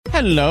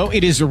Hello,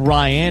 it is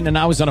Ryan, and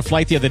I was on a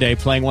flight the other day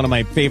playing one of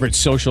my favorite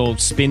social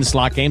spin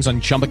slot games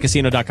on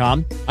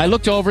ChumbaCasino.com. I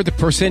looked over at the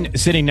person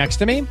sitting next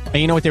to me, and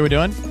you know what they were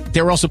doing?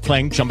 They were also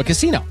playing Chumba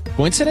Casino.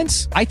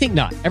 Coincidence? I think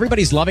not.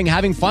 Everybody's loving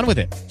having fun with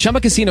it. Chumba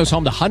Casino is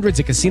home to hundreds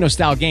of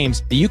casino-style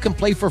games that you can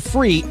play for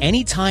free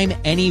anytime,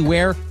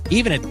 anywhere,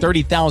 even at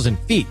 30,000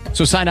 feet.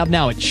 So sign up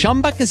now at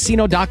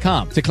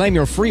ChumbaCasino.com to claim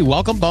your free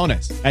welcome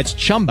bonus. That's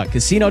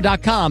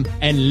ChumbaCasino.com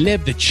and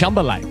live the Chumba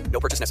life. No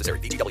purchase necessary.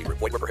 VGW.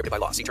 Void where prohibited by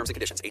law. See terms and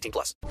conditions.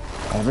 18+.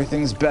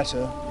 Everything's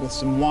better with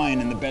some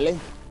wine in the belly.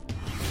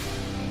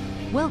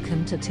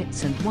 Welcome to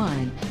Tits and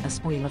Wine, a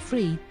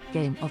spoiler-free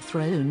Game of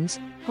Thrones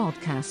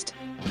podcast.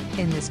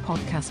 In this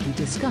podcast we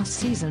discuss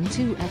Season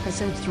 2,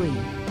 Episode 3,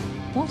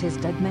 What is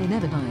Dead May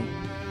Never Die,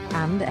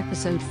 and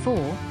Episode 4,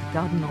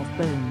 Garden of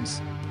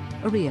Bones.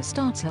 Arya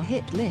starts her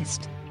hit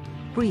list.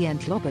 Brienne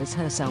lobbers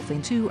herself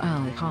into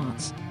our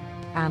hearts.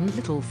 And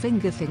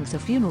Littlefinger thinks a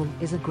funeral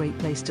is a great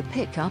place to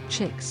pick up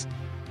chicks.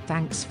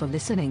 Thanks for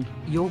listening,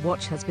 your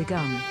watch has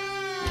begun.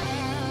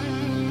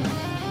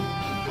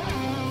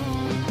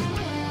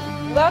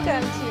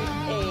 Welcome to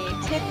a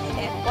Tits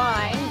and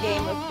Wine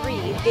Game of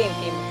Three.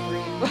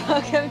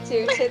 Welcome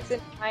to Tits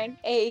and Wine,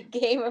 a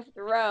Game of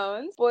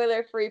Thrones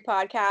spoiler-free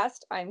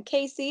podcast. I'm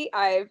Casey.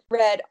 I've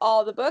read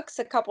all the books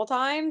a couple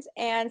times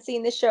and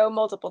seen the show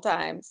multiple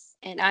times.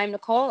 And I'm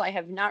Nicole. I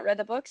have not read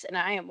the books, and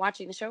I am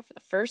watching the show for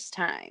the first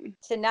time.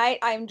 Tonight,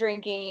 I'm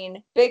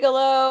drinking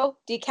Bigelow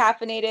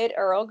Decaffeinated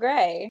Earl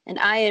Grey. And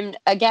I am,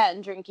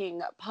 again,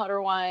 drinking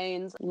Potter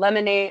Wine's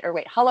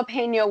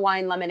jalapeno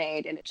wine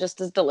lemonade, and it's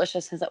just as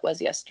delicious as it was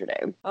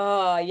yesterday.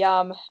 Oh,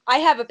 yum. I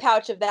have a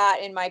pouch of that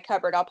in my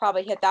cupboard. I'll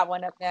probably hit that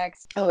one up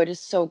next. Oh, it is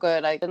so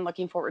good. I've been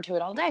looking forward to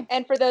it all day.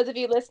 And for those of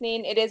you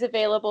listening, it is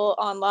available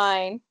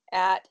online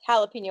at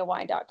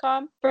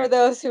jalapenowine.com for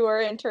those who are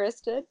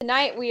interested.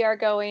 Tonight we are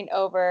going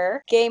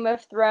over Game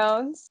of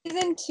Thrones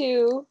Season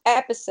 2,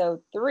 Episode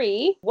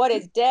 3, What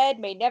is Dead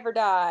May Never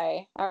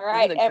Die. All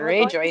right. The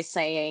Greyjoy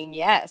saying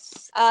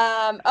yes.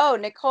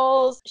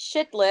 Nicole's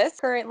shit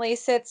list currently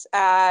sits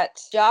at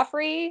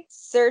Joffrey,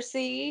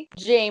 Cersei,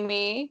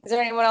 Jaime. Is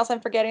there anyone else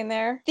I'm forgetting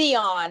there?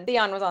 Theon.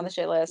 Theon was on the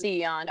shit list.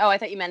 Theon. Oh, I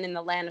thought you meant in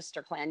the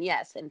Lannister clan.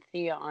 Yes, and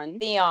Theon.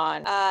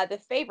 Theon. The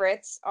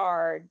favorites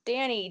are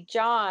Dany,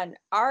 Jon,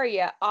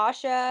 Arya,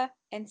 Asha,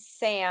 and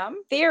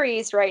Sam.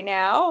 Theories right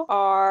now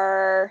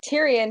are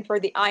Tyrion for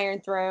the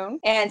Iron Throne,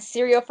 and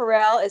Syrio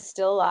Forel is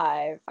still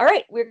alive. All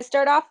right, we're going to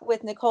start off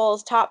with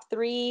Nicole's top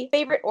 3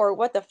 favorite or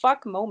what the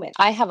fuck moment.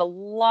 I have a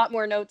lot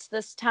more notes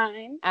this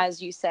time.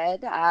 As you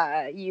said,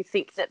 you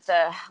think that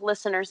the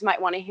listeners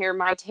might want to hear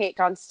my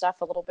take on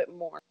stuff a little bit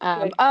more.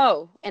 And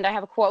I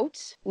have a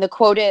quote. The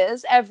quote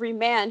is, "Every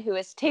man who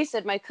has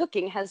tasted my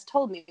cooking has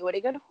told me what a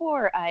good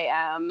whore I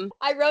am."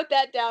 I wrote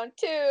that down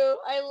too.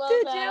 I love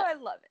that. Did you? I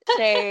love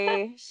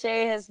it.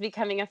 Shay is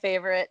becoming a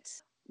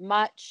favorite.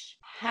 Much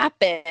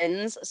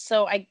happens.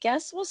 So I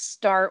guess we'll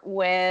start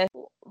with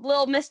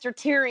little Mr.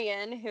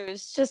 Tyrion,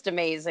 who's just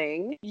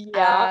amazing.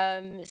 Yeah.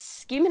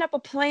 Scheming up a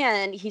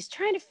plan. He's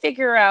trying to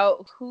figure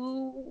out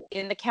who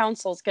in the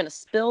council is going to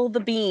spill the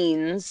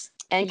beans.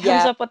 And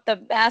comes up with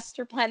the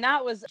master plan.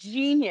 That was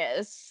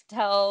genius.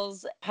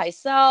 Tells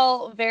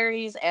Pycelle,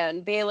 Varys,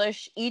 and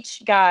Baelish.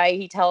 Each guy,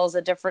 he tells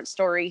a different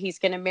story. He's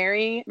going to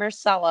marry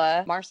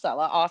Marcella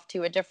off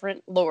to a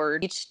different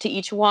lord,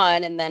 each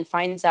one, and then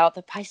finds out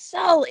that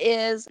Pycelle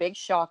is, big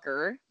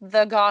shocker,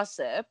 the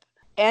gossip.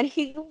 And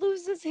he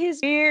loses his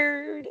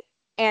beard.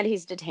 And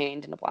he's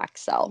detained in a black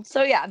cell.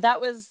 So yeah,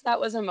 that was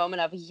a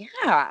moment of,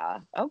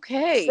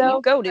 okay, so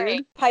you go,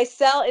 dude.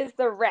 Pycelle is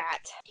the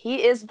rat.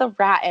 He is the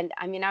rat, and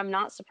I mean, I'm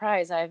not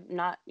surprised.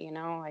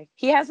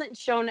 He hasn't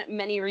shown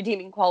many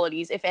redeeming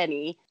qualities, if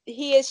any.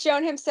 He has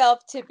shown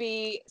himself to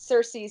be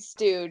Cersei's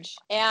stooge,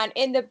 and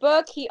in the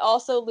book, he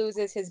also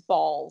loses his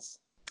balls.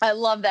 I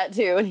love that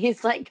too, and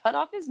he's like, cut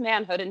off his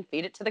manhood and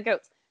feed it to the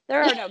goats.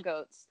 There are no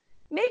goats.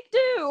 Make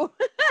do.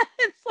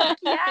 It's like,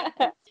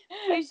 yeah.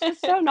 He's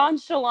just so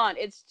nonchalant.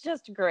 It's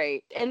just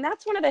great. And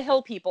that's one of the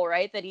hill people,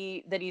 right? That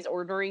he's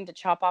ordering to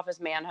chop off his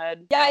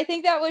manhood. Yeah, I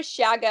think that was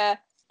Shagga.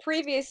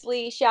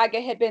 Previously,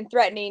 Shagga had been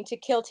threatening to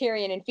kill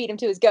Tyrion and feed him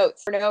to his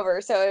goats over and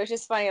over. So it was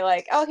just funny,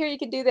 like, oh, here, you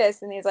can do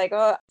this. And he's like,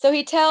 oh. So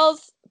he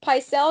tells,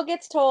 Pycelle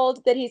gets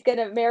told that he's going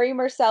to marry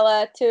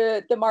Marcella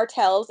to the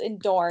Martells in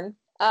Dorne.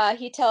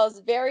 He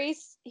tells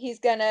Varys he's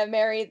going to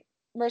marry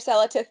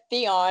Marcella to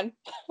Theon,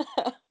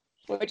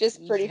 which is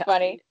pretty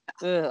funny.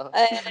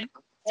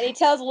 And he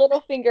tells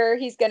Littlefinger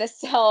he's going to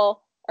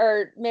sell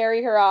or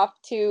marry her off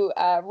to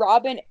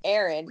Robin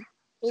Arryn,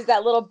 who's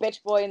that little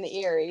bitch boy in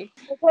the Eyrie.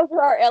 Those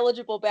are our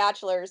eligible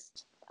bachelors.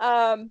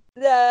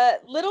 The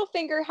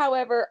Littlefinger,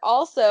 however,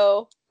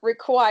 also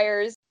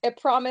requires a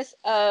promise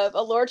of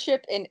a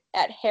lordship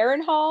at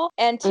Harrenhal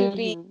and to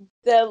be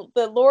the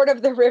Lord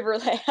of the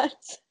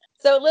Riverlands.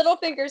 So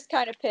Littlefinger's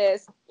kind of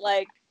pissed,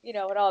 like, when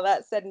all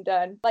that's said and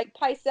done. Like,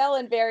 Pycelle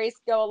and Varys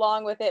go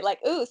along with it, like,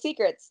 ooh,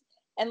 secrets.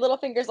 And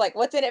Littlefinger's like,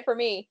 what's in it for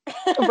me?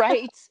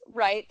 Right.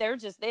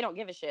 They don't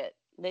give a shit.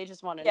 They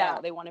just want to Yeah.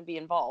 know. They want to be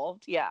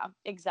involved. Yeah,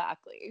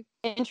 exactly.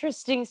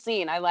 Interesting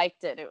scene. I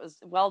liked it. It was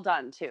well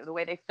done too. The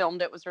way they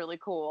filmed it was really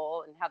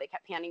cool, and how they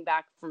kept panning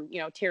back from,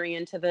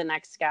 Tyrion to the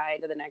next guy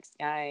to the next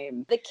guy.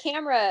 The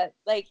camera,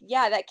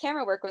 that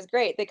camera work was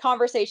great. The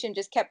conversation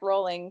just kept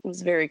rolling. It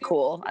was very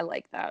cool. I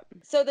like that.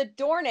 So the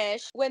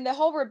Dornish, when the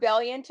whole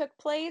rebellion took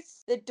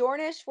place, the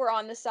Dornish were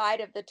on the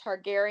side of the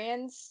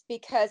Targaryens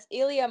because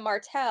Elia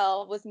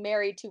Martell was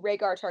married to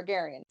Rhaegar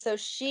Targaryen. So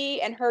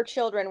she and her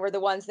children were the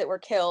ones that were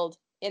killed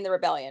in the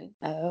rebellion.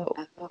 Oh.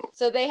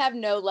 So they have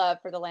no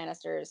love for the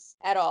Lannisters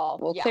at all.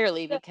 Well, Yeah.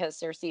 clearly because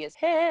Cersei is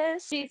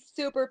pissed. She's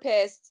super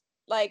pissed,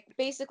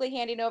 basically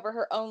handing over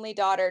her only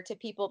daughter to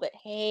people that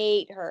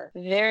hate her.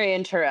 Very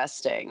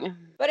interesting.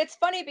 But it's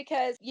funny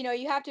because,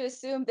 you have to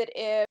assume that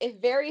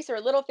if Varys or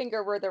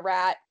Littlefinger were the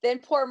rat, then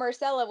poor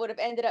Myrcella would have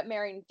ended up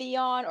marrying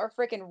Theon or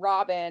frickin'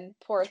 Robin.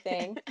 Poor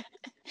thing.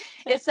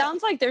 It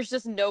sounds like there's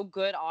just no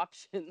good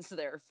options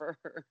there for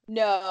her.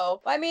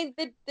 No. I mean,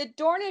 the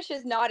Dornish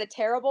is not a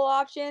terrible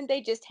option.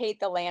 They just hate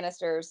the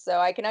Lannisters, so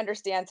I can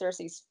understand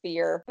Cersei's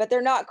fear. But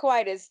they're not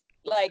quite as,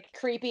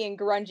 creepy and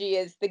grungy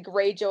as the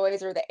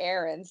Greyjoys or the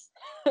Aarons.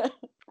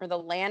 Or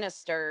the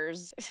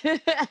Lannisters.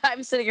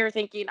 I'm sitting here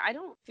thinking, I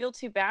don't feel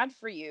too bad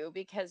for you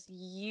because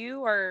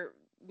you are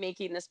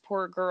making this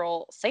poor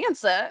girl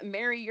Sansa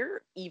marry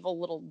your evil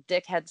little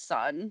dickhead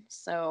son.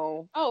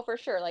 So Oh, for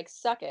sure.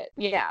 Suck it.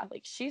 yeah,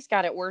 she's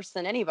got it worse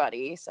than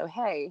anybody. So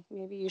hey,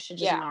 maybe you should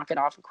just knock it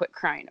off and quit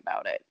crying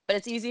about it. But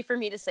it's easy for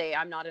me to say.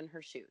 I'm not in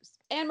her shoes.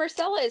 And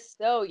Myrcella is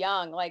so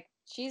young.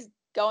 She's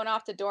going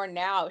off the door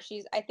now.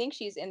 I think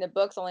she's in the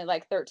books only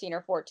 13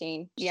 or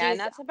 14. Yeah, and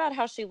that's about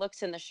how she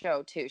looks in the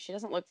show too. She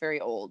doesn't look very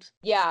old.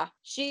 Yeah,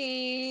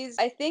 she's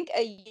I think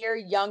a year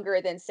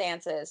younger than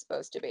Sansa is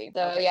supposed to be.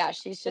 So Okay, yeah,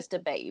 she's just a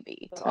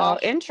baby. Oh, Oh,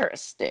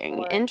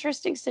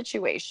 interesting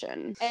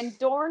situation. And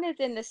Dorne is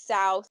in the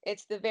south.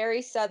 It's the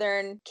very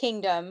southern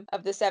kingdom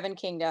of the Seven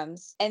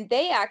Kingdoms, and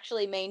they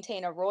actually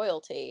maintain a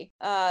royalty.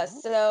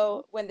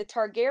 So when the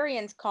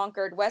Targaryens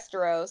conquered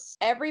Westeros,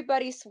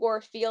 everybody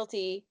swore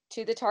fealty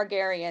to the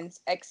Targaryens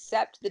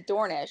except the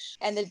Dornish.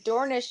 And the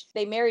Dornish,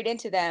 they married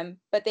into them,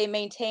 but they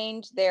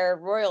maintained their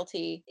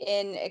royalty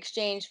in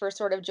exchange for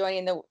sort of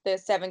joining the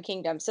Seven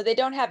Kingdoms. So they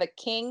don't have a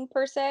king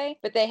per se,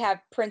 but they have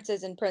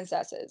princes and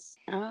princesses.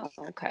 Oh,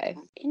 okay.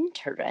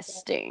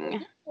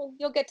 Interesting. Well,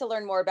 you'll get to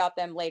learn more about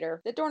them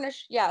later. The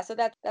Dornish, yeah, so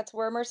that's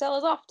where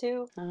Myrcella's off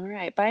to. All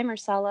right. Bye,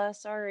 Myrcella.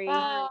 Sorry.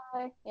 Bye.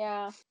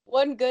 Yeah.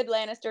 One good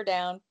Lannister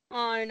down.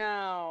 I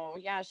know.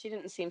 Yeah, she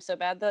didn't seem so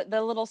bad.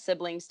 The little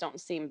siblings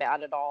don't seem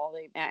bad at all.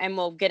 And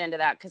we'll get into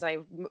that because I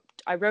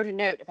wrote a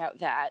note about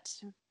that.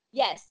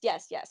 Yes.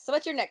 So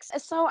what's your next?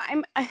 So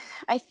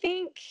I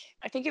think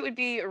it would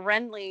be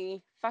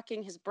Renly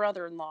fucking his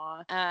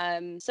brother-in-law.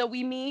 So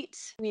we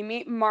meet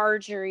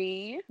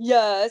Marjorie.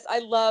 Yes, I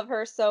love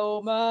her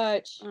so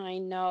much. I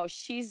know.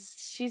 She's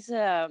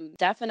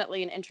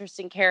definitely an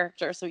interesting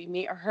character. So we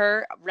meet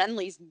her.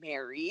 Renly's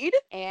married,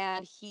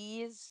 and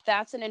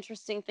that's an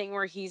interesting thing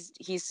where he's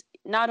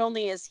not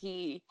only is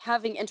he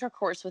having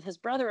intercourse with his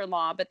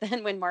brother-in-law, but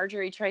then when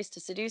Marjorie tries to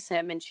seduce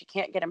him and she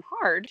can't get him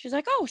hard, she's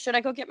like, "Oh, should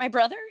I go get my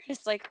brother?"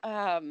 It's like,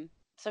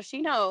 so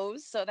she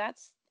knows. So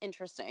that's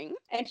interesting.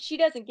 And she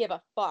doesn't give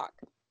a fuck.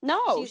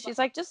 No, she's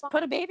like, just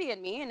put a baby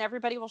in me and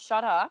everybody will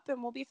shut up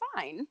and we'll be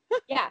fine.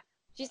 Yeah.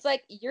 She's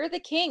like, you're the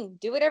king.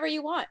 Do whatever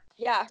you want.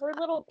 Yeah, her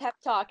little pep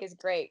talk is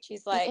great.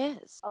 She's like,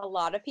 a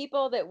lot of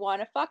people that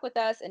want to fuck with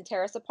us and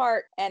tear us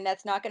apart, and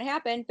that's not going to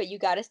happen, but you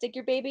got to stick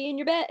your baby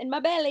in my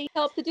belly.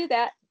 Help to do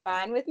that.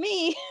 Fine with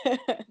me.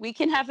 We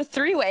can have a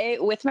 3-way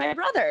with my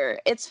brother.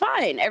 It's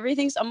fine.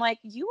 I'm like,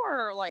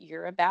 you're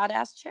a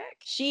badass chick.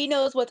 She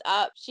knows what's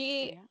up.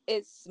 She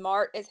is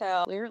smart as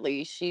hell.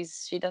 Clearly, she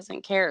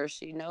doesn't care.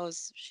 She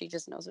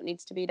just knows what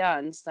needs to be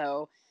done.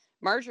 So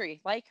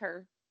Marjorie,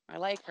 I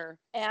like her.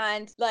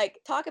 And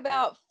talk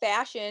about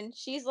fashion.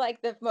 She's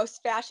the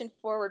most fashion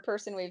forward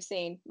person we've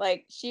seen.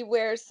 She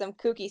wears some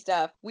kooky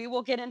stuff. We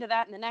will get into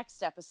that in the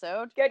next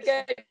episode. Good.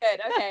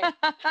 Okay.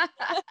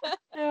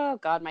 Oh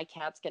God, my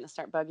cat's gonna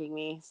start bugging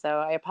me. So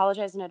I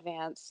apologize in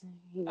advance.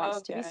 He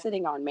wants to be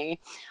sitting on me.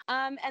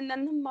 And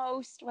then the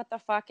most, what the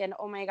fuck, and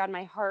oh my God,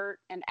 my heart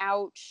and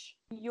ouch.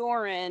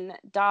 Yoren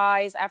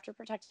dies after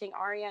protecting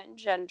Arya and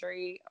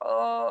Gendry.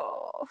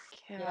 Oh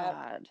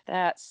God,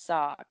 that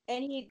sucks.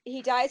 And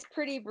he dies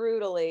pretty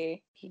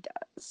brutally. He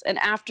does. And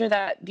after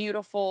that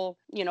beautiful,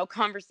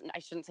 conversation, I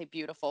shouldn't say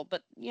beautiful,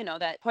 but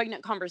that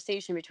poignant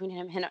conversation between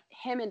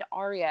him and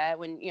Arya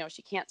when,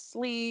 she can't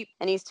sleep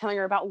and he's telling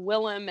her about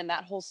Willem and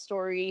that whole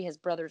story, his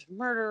brother's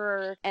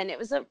murderer. And it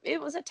was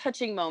a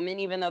touching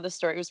moment, even though the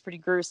story was pretty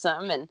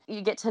gruesome, and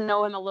you get to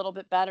know him a little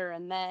bit better.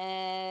 And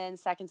then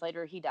seconds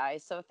later he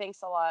dies. So thanks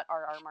a lot,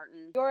 R.R.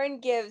 Martin.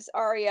 Yoren gives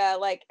Arya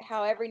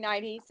how every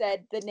night he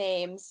said the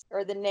names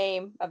or the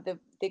name of the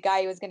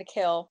guy he was going to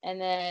kill. And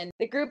then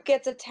the group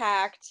gets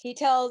attacked. He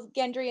tells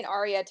Gendry and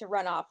Arya to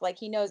run off.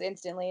 He knows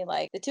instantly,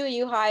 the two of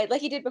you hide,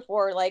 like he did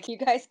before. You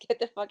guys get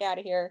the fuck out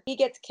of here. He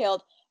gets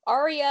killed.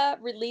 Arya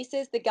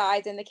releases the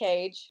guys in the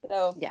cage.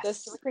 So Yes.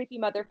 those creepy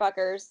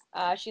motherfuckers.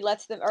 She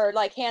lets them, or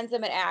like hands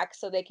them an axe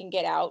so they can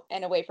get out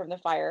and away from the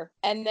fire.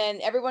 And then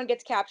everyone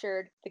gets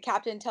captured. The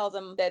captain tells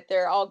them that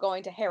they're all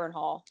going to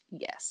Harrenhal.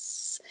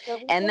 Yes. So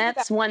we And think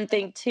that's about- one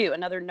thing too.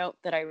 Another note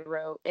that I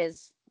wrote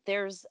is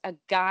there's a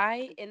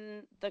guy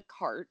in the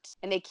cart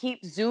and they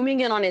keep zooming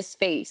in on his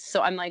face.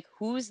 So I'm like,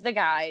 who's the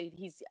guy?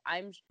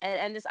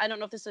 And this, I don't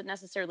know if this would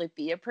necessarily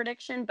be a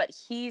prediction, but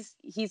he's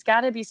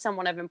got to be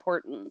someone of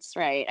importance,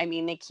 right? I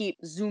mean, they keep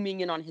zooming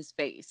in on his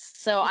face.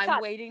 So He's I'm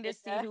not- waiting to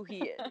see who he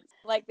is.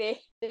 Like they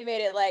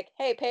made it like,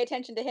 hey, pay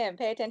attention to him.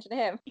 Pay attention to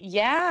him.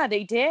 Yeah,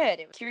 they did.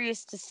 It was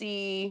curious to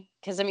see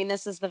because I mean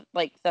this is the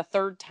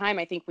third time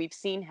I think we've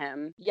seen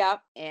him.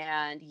 Yep.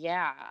 And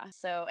yeah.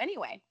 So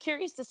anyway,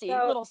 curious to see.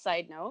 So- Little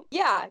side note.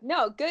 Yeah,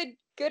 no, good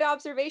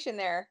observation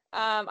there.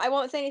 I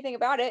won't say anything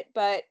about it,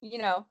 but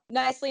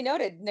nicely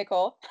noted,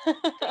 Nicole.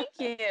 Thank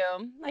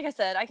you. Like I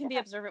said, I can be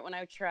observant when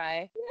I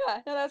try.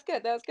 Yeah, no, that was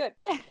good. That was good.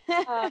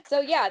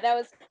 So yeah, that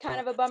was kind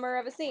of a bummer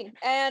of a scene.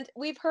 And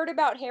we've heard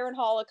about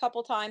Harrenhal a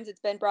couple times. It's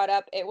been brought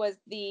up. It was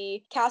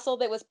the castle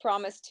that was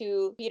promised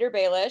to Peter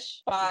Baelish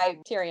by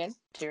Tyrion.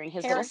 During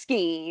his Harren- little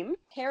scheme.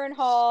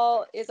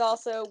 Harrenhal is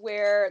also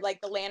where like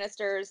the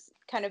Lannisters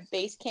kind of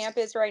base camp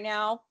is right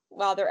now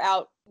while they're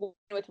out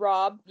with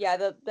Robb. Yeah,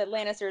 the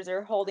Lannisters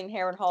are holding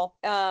Harrenhal.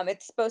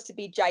 It's supposed to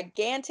be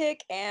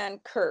gigantic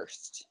and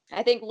cursed.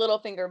 I think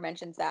Littlefinger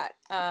mentions that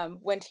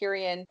when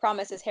Tyrion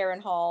promises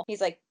Harrenhal.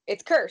 He's like,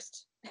 it's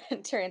cursed.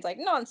 And Tyrion's like,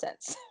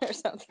 nonsense or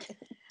something.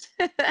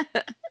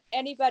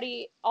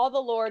 All the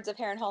lords of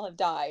Harrenhal have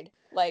died,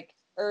 like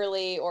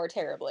early or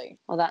terribly.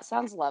 Well, that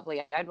sounds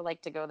lovely. I'd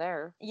like to go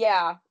there.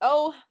 Yeah.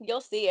 Oh,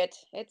 you'll see it.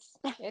 It's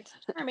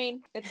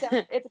charming. It's got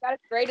as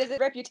great as its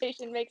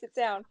reputation makes it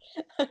sound.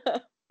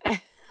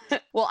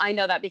 Well, I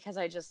know that because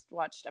I just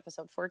watched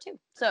episode 4 too.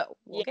 So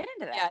we'll get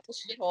into that. Yeah,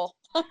 it's a shithole.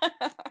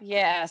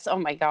 Yes. Oh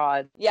my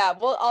God. Yeah,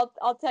 well,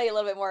 I'll tell you a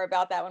little bit more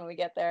about that when we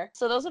get there.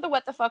 So those are the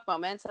what the fuck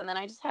moments, and then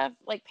I just have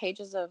like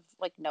pages of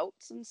like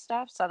notes and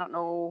stuff. So I don't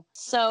know.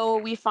 So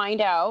we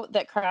find out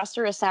that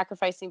Craster is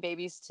sacrificing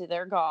babies to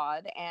their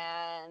god,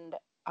 and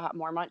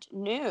Mormont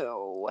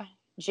knew.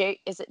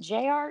 Is it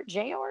Jor?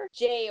 Jeor.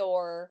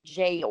 Jeor.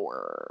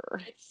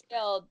 It's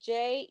spelled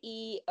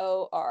Jeor.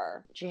 Oh,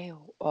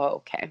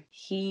 okay.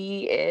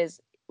 He is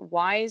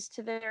wise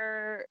to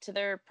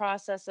their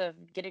process of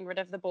getting rid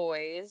of the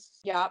boys.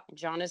 Yep.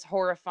 Jon is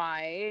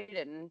horrified,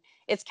 and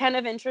it's kind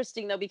of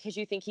interesting though because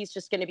you think he's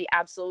just going to be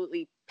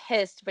absolutely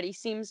pissed, but he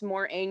seems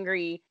more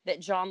angry that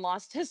Jon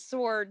lost his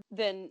sword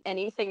than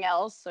anything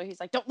else. So he's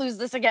like, "Don't lose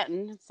this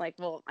again." It's like,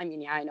 well, I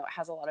mean, yeah, I know it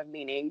has a lot of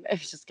meaning.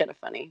 It's just kind of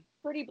funny.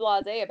 Pretty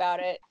blasé about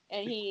it,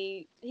 and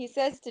he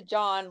says to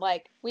Jon,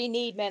 like, we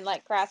need men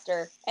like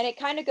Craster. And it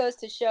kind of goes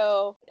to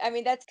show, I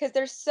mean, that's because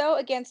they're so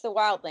against the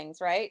wildlings,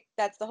 right?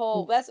 That's the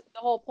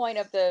whole point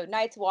of the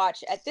Night's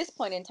Watch at this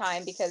point in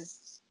time,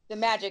 because the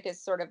magic is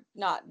sort of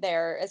not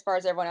there as far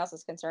as everyone else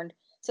is concerned.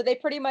 So they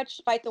pretty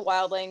much fight the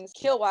wildlings,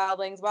 kill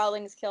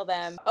wildlings kill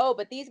them. Oh,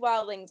 but these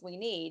wildlings we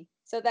need.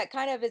 So that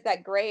kind of is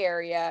that gray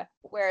area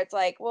where it's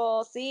like,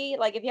 well, see,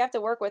 like if you have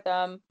to work with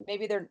them,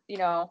 maybe they're,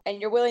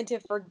 and you're willing to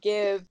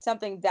forgive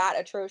something that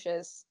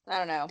atrocious. I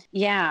don't know.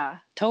 Yeah,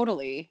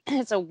 totally.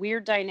 It's a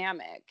weird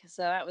dynamic.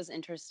 So that was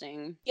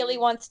interesting. Gilly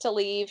wants to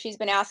leave. She's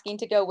been asking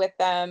to go with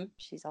them.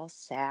 She's all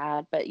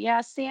sad. But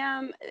yeah,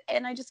 Sam,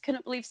 and I just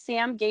couldn't believe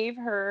Sam gave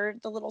her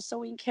the little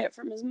sewing kit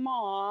from his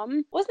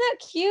mom. Wasn't that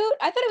cute?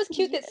 I thought it was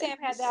cute that Sam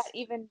had that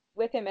even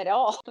with him at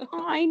all.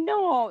 I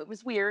know. It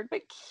was weird,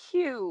 but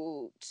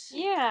cute.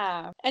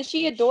 Yeah. And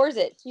she adores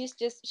it.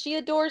 She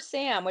adores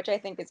Sam, which I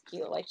think is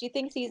cute. Like she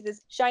thinks he's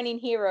this shining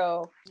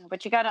hero.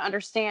 But you got to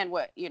understand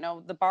what,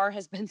 the bar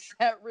has been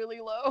set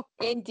really low.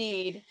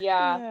 Indeed.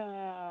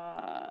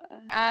 Yeah.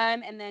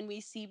 And then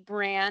we see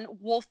Bran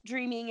wolf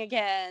dreaming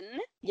again.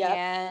 Yep.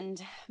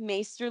 And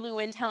Maester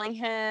Luwin telling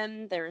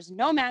him there's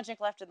no magic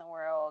left in the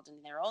world and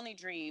they're only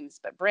dreams.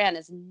 But Bran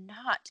is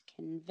not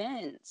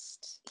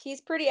convinced.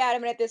 He's pretty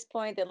adamant at this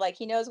point that like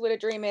he knows what a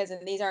dream is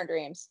and these aren't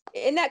dreams.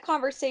 In that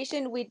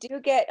conversation, we do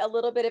get a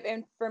little bit of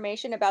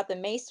information about the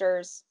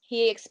Maesters.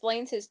 He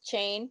explains his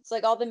chain. It's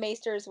like all the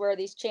Maesters wear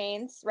these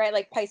chains, right?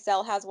 Like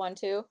Pycelle has one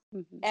too.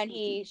 Mm-hmm. And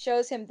he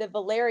shows him the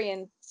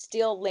Valyrian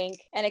steel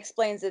link and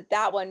explains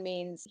that one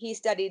means he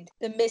studied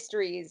the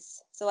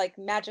mysteries. So like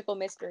magical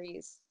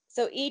mysteries.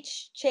 So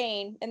each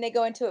chain, and they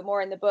go into it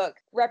more in the book,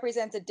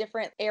 represents a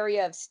different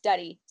area of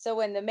study. So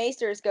when the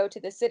Maesters go to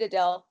the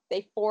Citadel,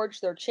 they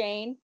forge their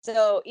chain.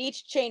 So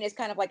each chain is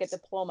kind of like a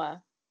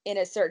diploma in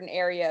a certain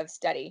area of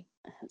study.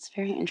 That's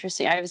very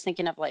interesting. I was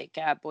thinking of like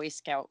Boy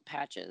Scout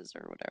patches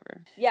or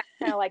whatever. Yeah,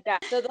 kind of like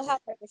that. So they'll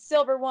have like a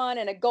silver one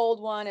and a gold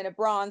one and a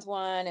bronze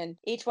one, and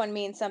each one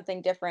means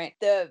something different.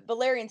 The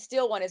Valyrian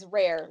steel one is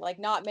rare. Like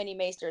not many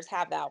maesters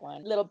have that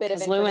one. Little bit of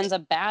Because Luwin's a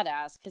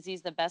badass because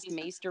he's the best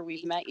maester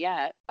we've met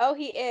yet. Oh,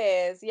 he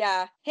is.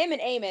 Yeah. Him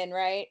and Aemon,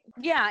 right?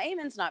 Yeah,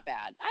 Aemon's not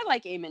bad. I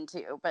like Aemon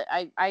too, but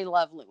I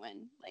love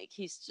Luwin. Like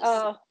he's just...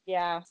 Oh,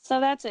 yeah.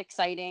 So that's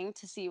exciting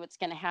to see what's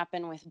going to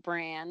happen with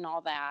Bran and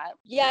all that.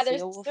 Yeah,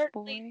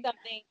 definitely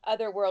something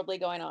otherworldly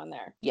going on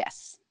there.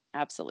 Yes.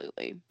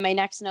 Absolutely. My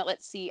next note,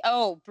 let's see.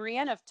 Oh,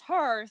 Brienne of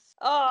Tarth.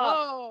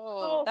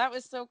 Oh, That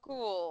was so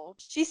cool.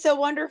 she's so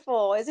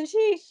wonderful, isn't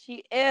she?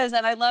 She is,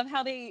 and I love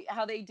how they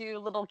do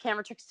little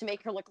camera tricks to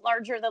make her look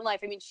larger than life.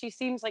 I mean, she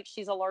seems like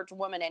she's a large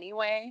woman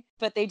anyway,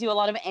 but they do a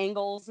lot of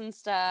angles and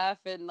stuff,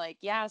 and like,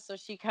 yeah, so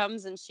she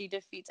comes and she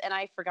defeats, and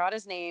I forgot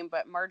his name,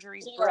 but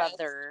Marjorie's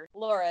brother,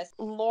 Loras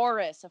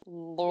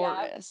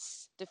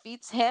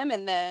defeats him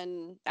and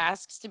then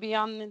asks to be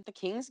on the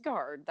King's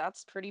Guard.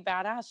 That's pretty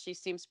badass. She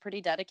seems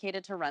pretty dedicated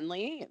to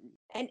Renly.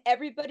 And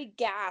everybody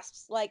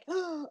gasps, like,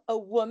 a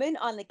woman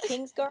on the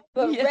King's Guard?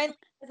 But Renly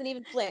doesn't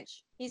even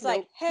flinch. He's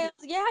like, hell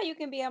yeah, you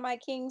can be on my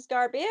King's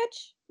Guard,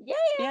 bitch. Yeah.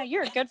 Yeah,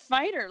 you're a good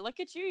fighter. Look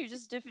at you. You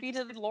just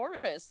defeated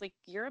Loras. Like,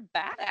 you're a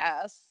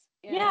badass.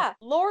 Yeah,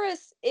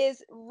 Loras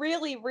is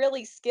really,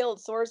 really skilled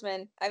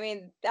swordsman. I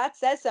mean, that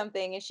says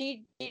something. And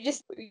she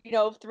just,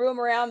 threw him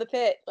around the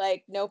pit,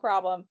 like, no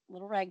problem.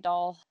 Little rag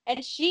doll.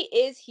 And she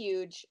is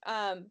huge.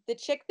 The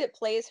chick that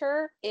plays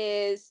her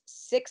is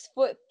 6'3".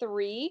 Oh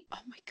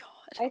my God.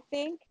 I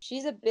think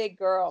she's a big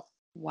girl.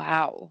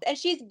 Wow. And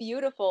she's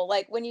beautiful.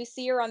 Like when you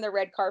see her on the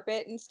red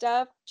carpet and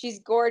stuff, she's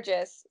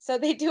gorgeous. So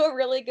they do a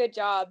really good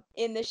job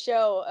in the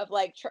show of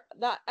like,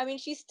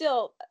 she's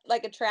still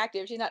like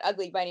attractive. She's not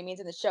ugly by any means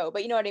in the show,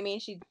 but you know what I mean?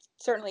 She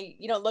certainly,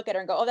 you don't look at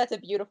her and go, oh, that's a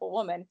beautiful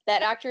woman.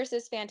 That actress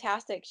is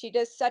fantastic. She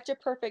does such a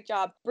perfect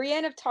job.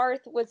 Brienne of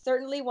Tarth was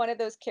certainly one of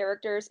those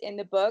characters in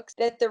the books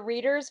that the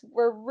readers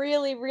were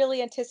really,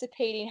 really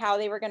anticipating how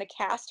they were going to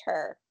cast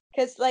her.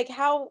 Because like,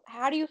 how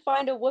do you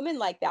find a woman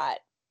like that?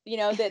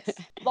 That's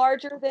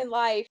larger than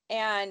life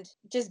and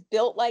just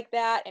built like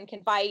that and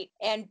can fight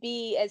and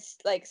be as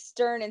like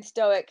stern and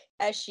stoic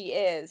as she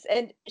is.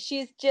 And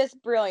she's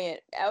just brilliant.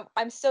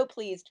 I'm so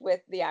pleased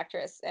with the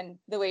actress and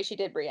the way she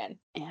did Brienne.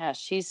 Yeah,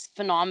 she's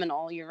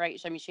phenomenal. You're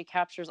right. I mean, she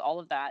captures all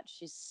of that.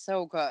 She's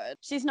so good.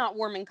 She's not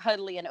warm and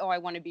cuddly and, oh, I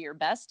want to be your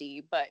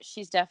bestie, but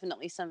she's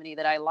definitely somebody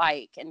that I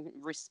like and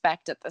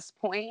respect at this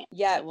point.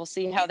 Yeah. So we'll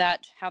see how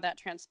that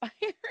transpires.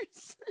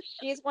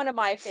 She's one of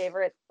my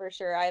favorites for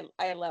sure.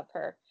 I love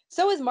her.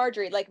 So is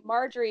Marjorie. Like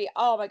Marjorie,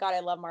 oh my God, I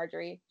love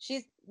Marjorie.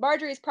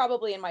 Marjorie's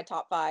probably in my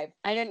top 5.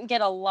 I didn't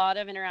get a lot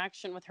of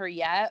interaction with her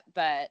yet,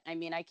 but I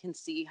mean, I can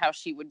see how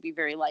she would be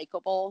very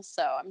likable.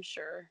 So I'm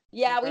sure.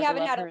 Yeah, we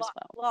haven't had a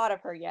lot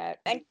of her yet.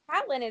 And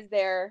Catelyn is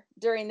there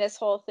during this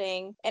whole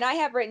thing. And I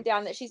have written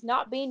down that she's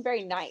not being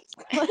very nice.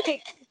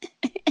 Like,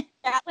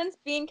 Catelyn's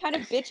being kind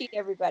of bitchy to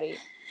everybody.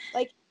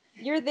 Like,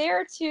 you're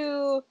there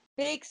to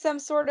make some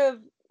sort of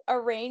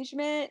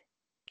arrangement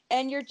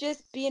and you're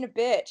just being a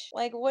bitch.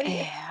 Like, what do you...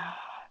 Yeah.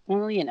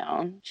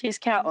 Well, she's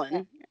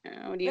Catelyn.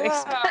 What do you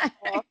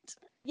expect?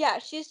 Yeah,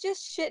 she's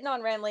just shitting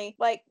on Renly.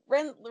 Like,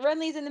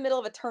 Renly's in the middle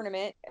of a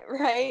tournament,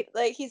 right?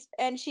 Like,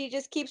 she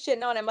just keeps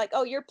shitting on him. Like,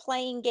 oh, you're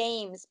playing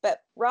games,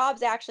 but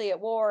Rob's actually at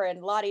war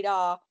and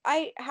la-di-da.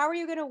 How are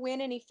you going to win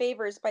any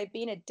favors by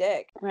being a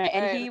dick? Right,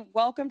 and he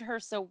welcomed her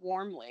so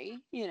warmly.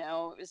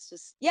 It was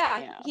just...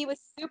 Yeah, he was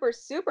super,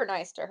 super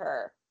nice to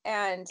her.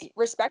 And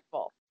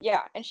respectful.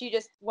 Yeah, and she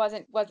just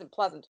wasn't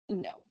pleasant.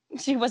 No,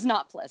 she was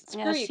not pleasant.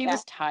 Screw you, she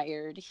was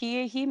tired.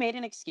 He made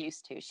an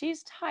excuse too.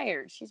 She's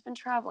tired. She's been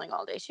traveling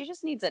all day. She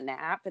just needs a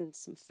nap and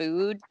some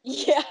food.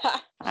 Yeah,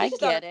 I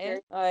get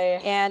it. Oh,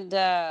 yeah. And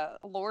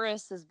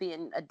Loras is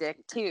being a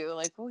dick too.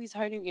 Like, oh, he's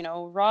hiding.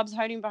 Rob's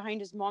hiding behind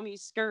his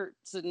mommy's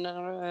skirts,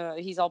 and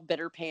he's all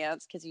bitter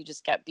pants because he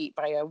just got beat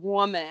by a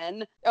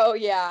woman. Oh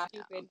yeah.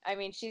 Stupid. I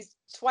mean, she's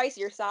twice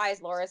your size,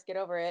 Loras. Get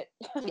over it.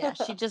 Yeah,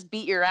 she just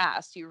beat your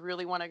ass. Do you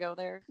really want to go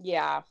there?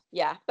 Yeah.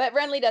 But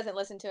Renly doesn't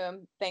listen to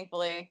him,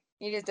 thankfully.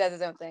 He just does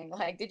his own thing.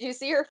 Like, did you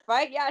see her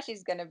fight? Yeah,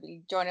 she's going to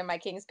be joining my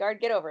King's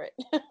Guard. Get over it.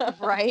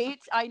 Right?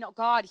 I know.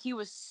 God, he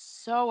was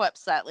so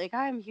upset. Like,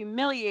 I'm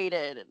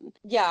humiliated.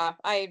 Yeah,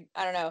 I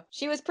don't know.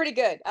 She was pretty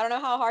good. I don't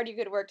know how hard you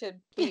could work to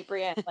beat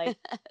Brienne. Like,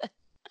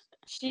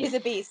 she's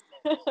a beast.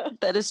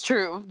 That is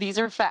true. These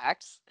are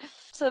facts.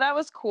 So that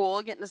was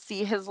cool, getting to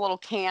see his little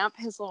camp,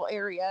 his little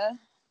area.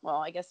 Well,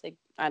 I guess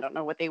I don't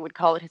know what they would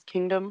call it, his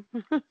kingdom.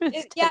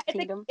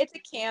 It's a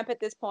camp at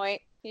this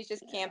point. He's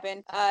just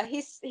camping.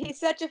 He's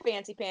such a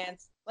fancy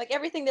pants. Like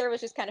everything there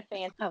was just kind of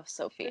fancy. Oh,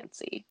 so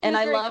fancy. And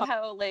I love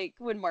how like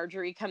when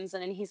Marjorie comes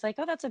in and he's like,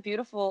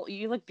 "Oh,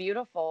 you look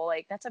beautiful.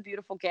 Like that's a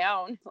beautiful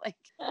gown." Like,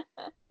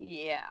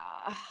 yeah.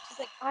 She's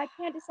like, "I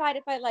can't decide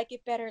if I like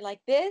it better like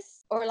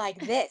this or like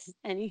this."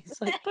 And he's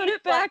like, "Put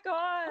it back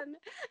on."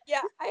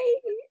 Yeah,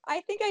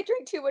 I think I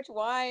drink too much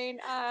wine.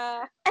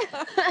 At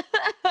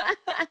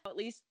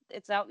least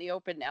it's out in the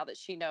open now that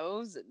she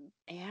knows. And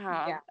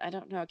yeah, I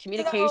don't know.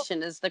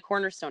 Communication is the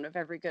cornerstone of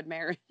every good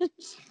marriage.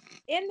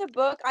 In the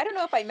book, I don't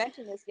know if I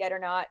mentioned this yet or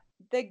not,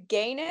 the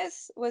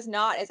gayness was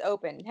not as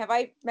open. Have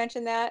I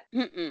mentioned that?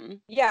 Mm-mm.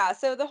 Yeah,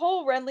 so the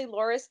whole Renly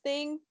Loras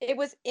thing, it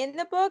was in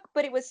the book,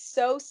 but it was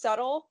so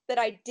subtle that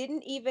I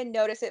didn't even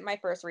notice it in my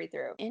first read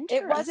through.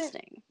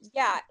 Interesting.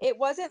 It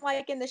wasn't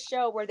like in the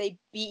show where they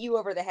beat you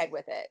over the head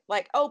with it.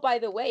 Like, oh, by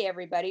the way,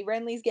 everybody,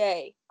 Renly's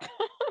gay.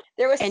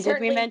 Did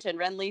we mention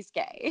Renly's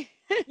gay?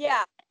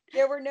 Yeah.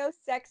 There were no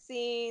sex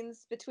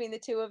scenes between the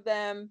two of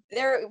them.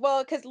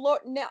 Because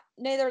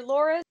neither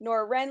Loras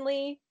nor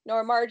Renly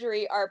nor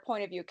Marjorie are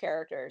point of view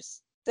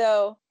characters.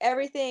 So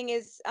everything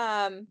is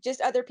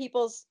just other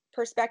people's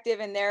perspective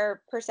and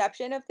their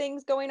perception of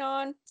things going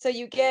on. So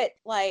you get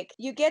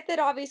that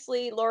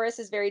obviously Loras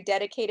is very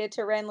dedicated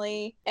to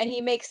Renly and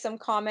he makes some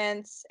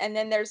comments, and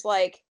then there's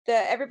like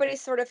everybody's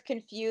sort of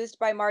confused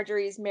by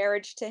Marjorie's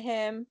marriage to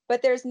him,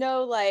 but there's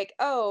no like,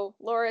 oh,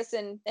 Loras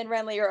and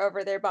Renly are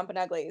over there bumping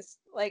uglies.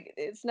 Like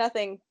it's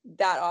nothing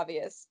that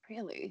obvious.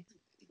 Really?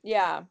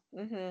 Yeah.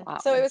 Mm-hmm. Wow.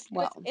 So it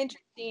was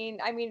interesting.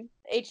 I mean,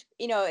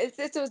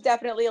 this was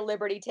definitely a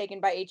liberty taken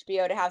by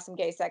HBO to have some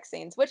gay sex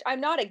scenes, which I'm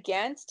not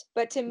against.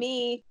 But to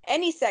me,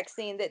 any sex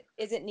scene that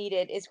isn't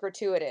needed is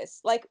gratuitous.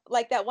 Like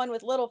that one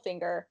with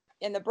Littlefinger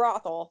in the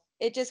brothel.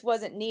 It just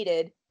wasn't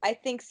needed. I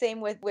think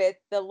same with the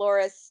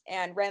Loras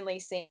and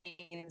Renly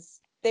scenes.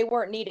 They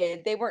weren't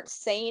needed. They weren't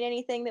saying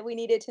anything that we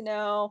needed to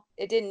know.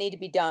 It didn't need to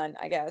be done,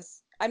 I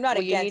guess. I'm not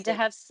against it. You need to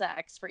have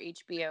sex for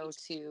HBO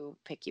to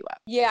pick you up.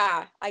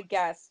 Yeah, I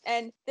guess.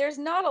 And there's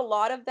not a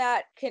lot of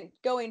that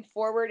going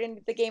forward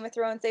in the Game of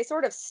Thrones. They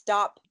sort of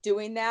stop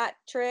doing that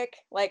trick.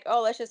 Like,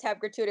 oh, let's just have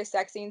gratuitous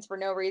sex scenes for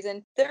no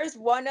reason. There's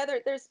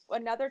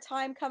another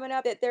time coming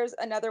up that there's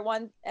another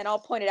one, and I'll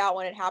point it out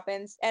when it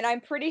happens. And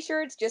I'm pretty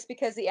sure it's just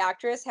because the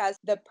actress has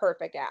the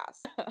perfect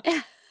ass.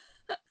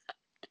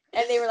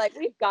 And they were like,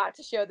 we've got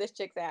to show this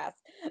chick's ass.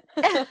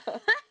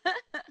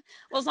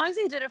 Well, as long as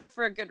they did it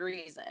for a good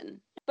reason.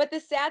 But the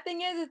sad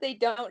thing is they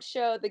don't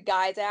show the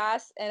guy's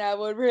ass, and I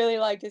would really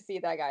like to see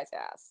that guy's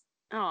ass.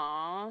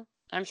 Aw,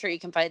 I'm sure you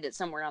can find it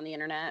somewhere on the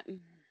internet.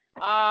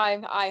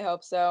 I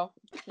hope so.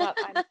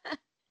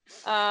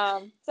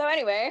 So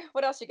anyway,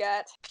 what else you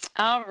got?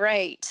 All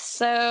right,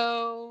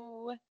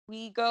 so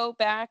we go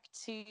back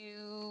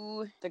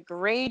to the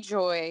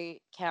Greyjoy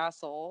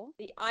castle.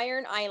 The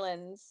Iron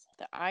Islands.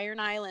 The Iron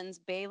Islands,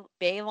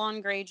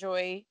 Balon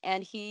Greyjoy,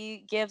 and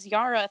he gives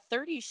Yara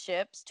 30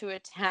 ships to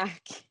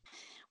attack...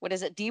 What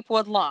is it?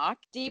 Deepwood Lock.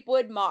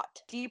 Deepwood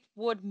Motte.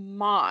 Deepwood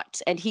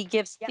Motte. And he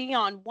gives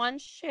Theon one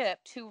ship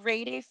to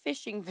raid a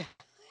fishing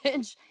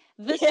village.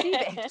 The Sea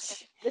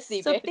Bitch. The Sea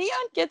Bitch. So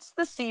Theon gets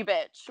the Sea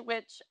Bitch,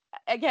 which,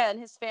 again,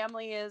 his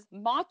family is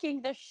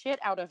mocking the shit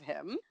out of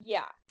him.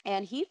 Yeah.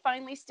 And he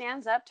finally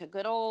stands up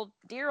to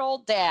dear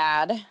old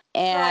dad.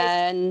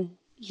 And...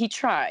 He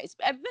tries.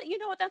 But you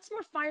know what? That's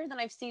more fire than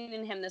I've seen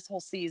in him this whole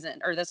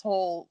season or this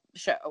whole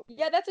show.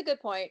 Yeah, that's a good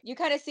point. You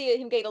kind of see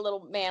him get a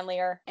little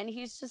manlier. And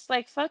he's just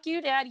like, fuck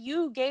you, Dad.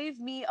 You gave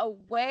me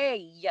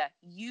away.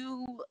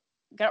 You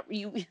got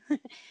you.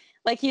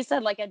 Like he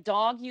said, like a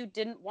dog you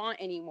didn't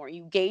want anymore.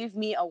 You gave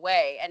me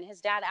away. And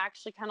his dad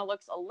actually kind of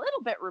looks a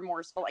little bit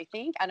remorseful, I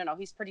think. I don't know.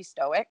 He's pretty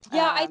stoic.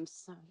 Yeah,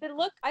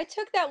 I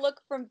took that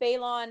look from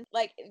Balon,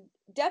 like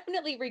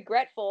definitely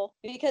regretful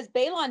because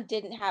Balon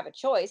didn't have a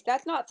choice.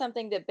 That's not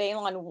something that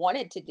Balon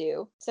wanted to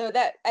do. So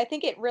that I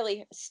think it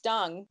really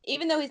stung.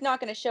 Even though he's not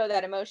going to show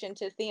that emotion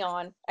to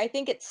Theon, I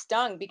think it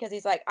stung because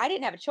he's like, I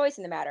didn't have a choice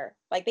in the matter.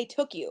 Like they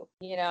took you,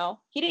 you know?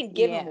 He didn't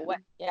give him away.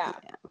 Yeah.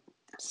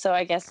 So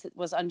I guess it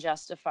was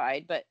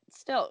unjustified, but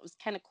still, it was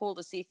kind of cool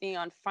to see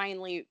Theon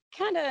finally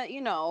kind of,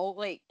 you know,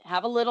 like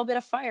have a little bit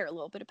of fire, a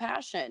little bit of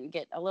passion,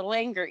 get a little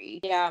angry.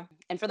 Yeah.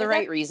 And for the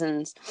right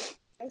reasons.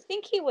 I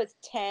think he was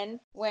 10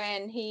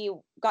 when he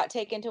got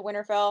taken to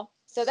Winterfell.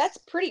 So that's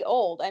pretty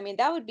old. I mean,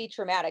 that would be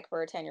traumatic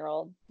for a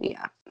 10-year-old.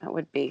 Yeah, that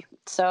would be.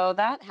 So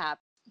that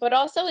happened. But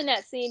also in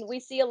that scene, we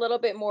see a little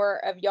bit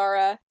more of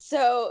Yara.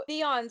 So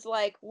Theon's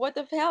like, what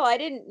the hell? I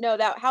didn't know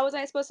that. How was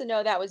I supposed to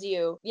know that was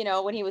you? You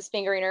know, when he was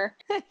fingering her.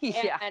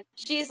 Yeah. And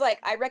she's like,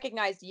 I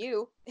recognized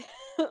you.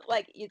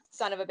 Like, you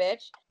son of a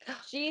bitch.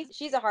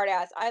 She's a hard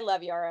ass. I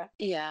love Yara.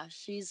 Yeah,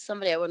 she's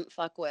somebody I wouldn't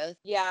fuck with.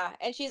 Yeah,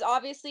 and she's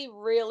obviously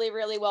really,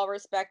 really well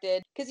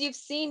respected because you've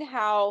seen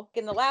how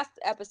in the last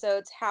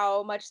episodes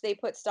how much they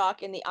put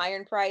stock in the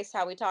iron price,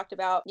 how we talked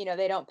about, you know,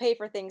 they don't pay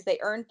for things, they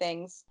earn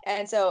things.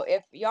 And so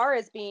if Yara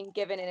is being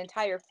given an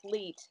entire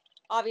fleet,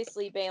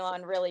 obviously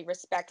Balon really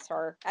respects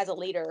her as a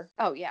leader.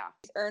 Oh, yeah.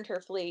 She's earned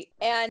her fleet.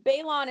 And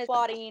Balon is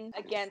plotting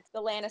against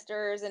the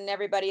Lannisters and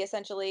everybody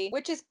essentially,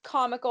 which is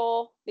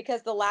comical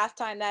because the last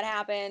time that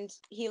happened,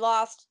 he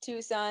lost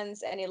 2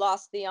 sons and he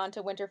lost Theon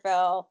to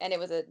Winterfell and it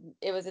was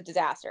a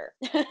disaster.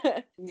 Yeah.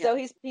 So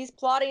he's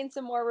plotting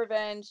some more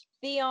revenge.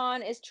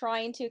 Theon is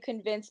trying to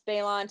convince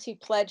Balon to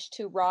pledge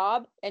to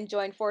Robb and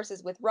join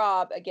forces with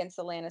Robb against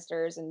the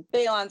Lannisters, and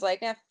Balon's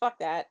like, fuck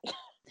that.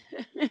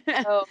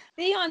 So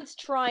Theon's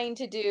trying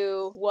to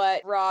do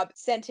what Robb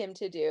sent him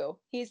to do.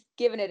 He's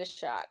giving it a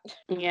shot.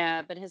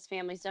 Yeah, but his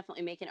family's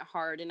definitely making it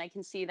hard, and I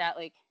can see that.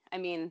 Like, I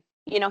mean,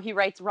 he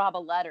writes Rob a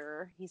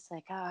letter. He's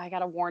like, oh, I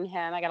gotta warn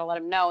him. I gotta let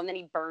him know. And then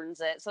he burns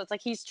it. So it's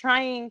like he's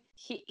trying.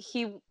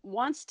 He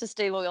wants to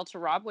stay loyal to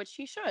Rob, which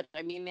he should.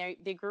 I mean,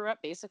 they grew up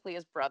basically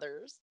as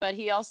brothers. But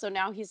he also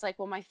now he's like,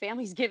 well, my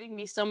family's giving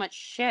me so much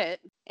shit,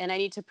 and I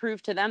need to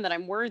prove to them that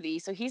I'm worthy.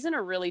 So he's in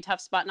a really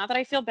tough spot. Not that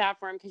I feel bad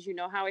for him, because you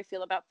know how I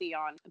feel about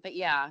Theon. But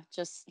yeah,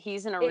 just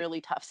he's in a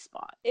really tough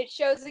spot. It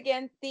shows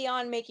again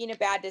Theon making a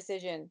bad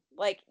decision.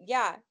 Like,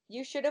 yeah,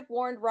 you should have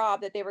warned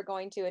Rob that they were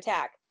going to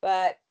attack,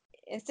 but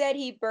instead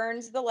he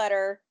burns the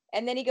letter,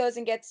 and then he goes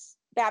and gets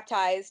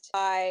baptized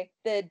by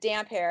the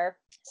damp hair.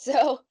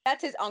 So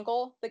that's his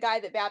uncle, the guy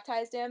that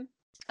baptized him.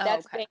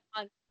 That's okay.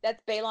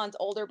 That's Balon's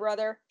older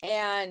brother.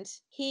 And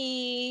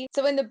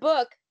so in the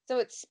book, so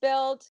it's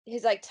spelled,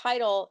 his like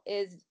title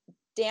is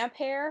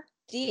Damphair,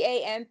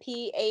 Damphair.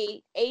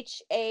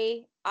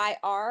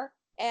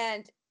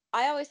 And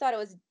I always thought it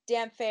was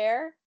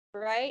Damphair,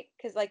 right?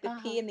 Because like the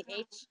P and the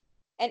H.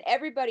 And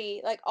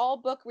everybody, like all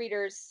book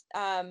readers,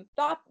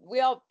 thought we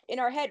all in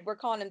our head we're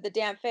calling him the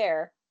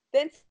Damphair.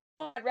 Then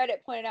someone on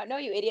Reddit pointed out, no,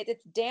 you idiots,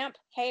 it's damp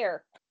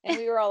hair. And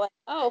we were all like,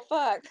 oh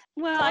fuck.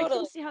 Well, totally. I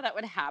can see how that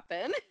would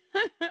happen.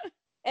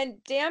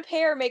 And damp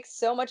hair makes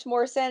so much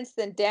more sense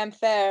than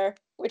Damphair,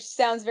 which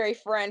sounds very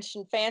French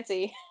and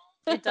fancy.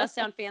 It does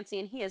sound fancy,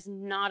 and he is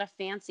not a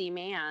fancy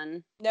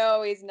man.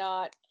 No, he's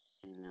not.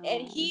 No.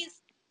 And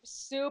he's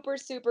super,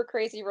 super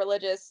crazy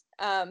religious.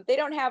 They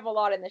don't have a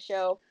lot in the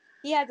show.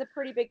 He has a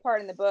pretty big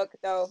part in the book,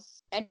 though.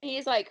 And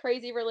he's like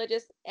crazy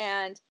religious,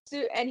 and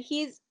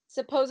he's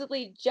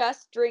supposedly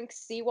just drinks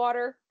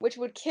seawater, which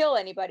would kill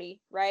anybody,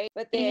 right?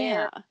 But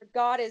their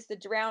god is the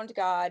drowned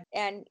god,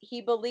 and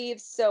he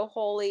believes so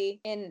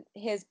wholly in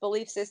his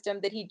belief system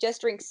that he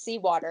just drinks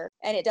seawater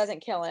and it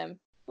doesn't kill him.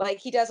 Like,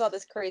 he does all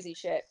this crazy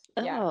shit.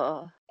 Yeah.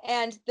 Oh.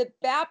 And the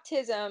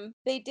baptism,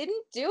 they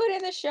didn't do it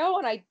in the show,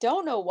 and I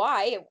don't know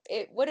why.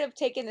 It would have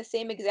taken the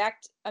same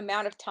exact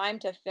amount of time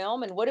to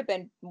film and would have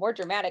been more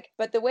dramatic.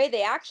 But the way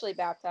they actually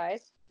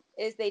baptize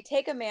is they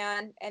take a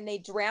man and they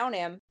drown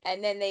him,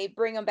 and then they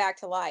bring him back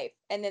to life.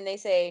 And then they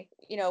say,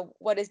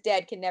 what is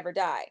dead can never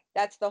die.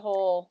 That's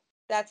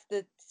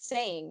the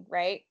saying,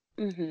 right?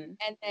 Mm-hmm.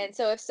 And then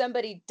so if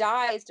somebody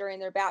dies during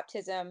their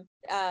baptism,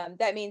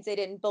 that means they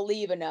didn't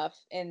believe enough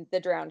in the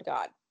drowned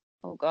god.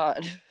 Oh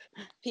God.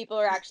 People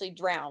are actually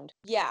drowned.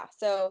 Yeah,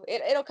 so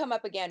it'll come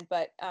up again,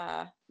 but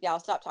yeah, I'll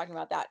stop talking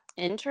about that.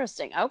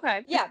 Interesting.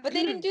 Okay. Yeah, but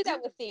they didn't do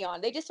that with Theon.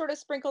 They just sort of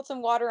sprinkled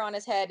some water on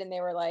his head, and they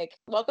were like,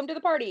 welcome to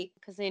the party.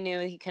 Because they knew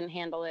he couldn't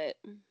handle it.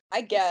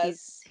 I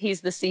guess. He's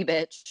the sea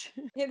bitch.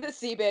 He's the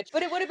sea bitch.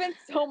 But it would have been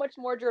so much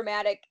more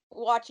dramatic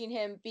watching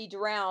him be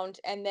drowned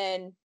and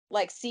then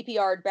like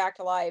CPR'd back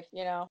to life,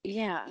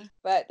 Yeah.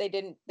 But they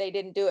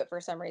didn't do it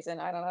for some reason.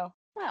 I don't know.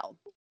 Well.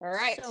 All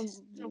right.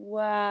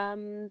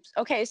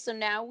 Okay, so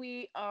now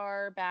we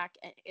are back.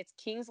 It's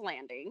King's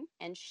Landing,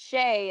 and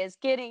Shay is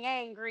getting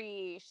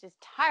angry. She's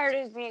tired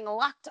of being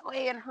locked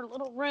away in her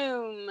little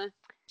room.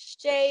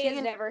 Shay is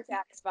never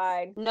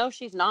satisfied. No,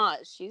 she's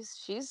not.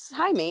 She's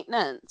high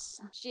maintenance.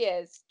 She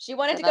is. She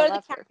wanted to go to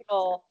the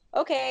Capitol.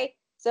 Okay,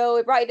 so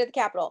we brought you to the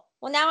Capitol.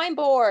 Well, now I'm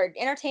bored.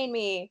 Entertain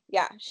me.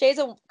 Yeah, Shay's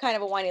a kind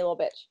of a whiny little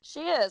bitch. She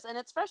is, and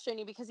it's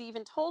frustrating because he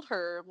even told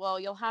her, well,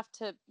 you'll have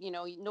to,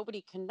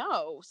 nobody can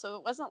know. So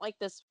it wasn't like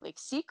this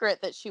secret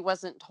that she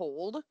wasn't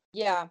told.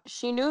 Yeah.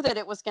 She knew that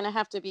it was going to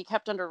have to be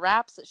kept under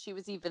wraps, that she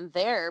was even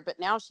there, but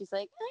now she's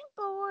like,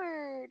 I'm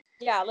bored.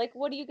 Yeah, like,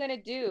 what are you going to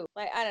do?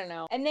 Like, I don't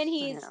know. And then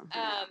he's,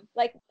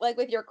 like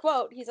with your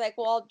quote, he's like,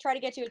 well, I'll try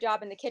to get you a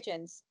job in the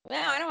kitchens. Well,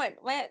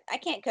 I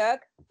can't cook.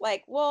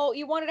 Like, well,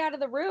 you want it out of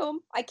the room.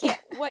 I can't,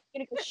 what, you're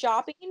going to go shopping?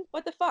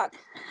 What the fuck?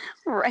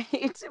 Right.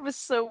 It was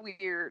so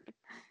weird.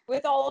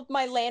 With all of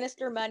my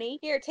Lannister money.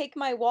 Here, take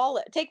my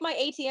wallet. Take my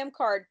ATM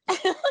card.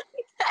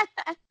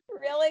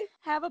 Really?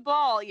 Have a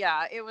ball.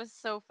 Yeah, it was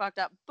so fucked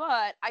up.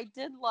 But I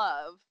did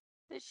love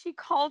that she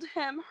called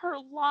him her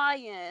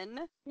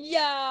lion.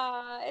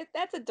 Yeah,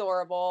 that's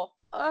adorable.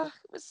 Ugh,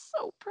 it was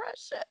so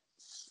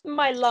precious.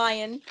 My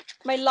lion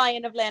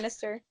of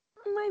Lannister.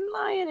 My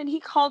lion, and he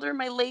called her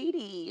my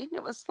lady.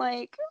 It was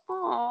like,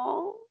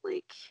 oh,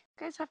 like,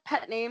 you guys have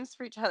pet names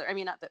for each other. I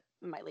mean, not that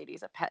my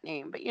lady's a pet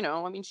name, but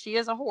she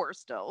is a whore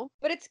still.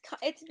 But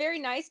it's very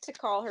nice to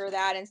call her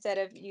that instead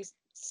of you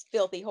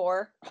filthy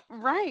whore.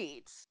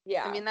 Right.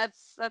 Yeah. I mean,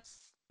 that's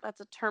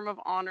a term of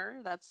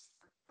honor. That's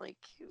like,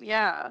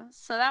 yeah.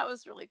 So that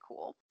was really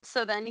cool.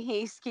 So then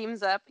he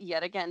schemes up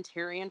yet again,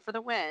 Tyrion for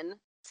the win.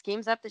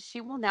 Schemes up that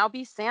she will now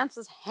be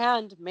Sansa's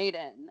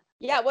handmaiden.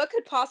 Yeah, what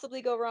could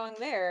possibly go wrong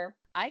there?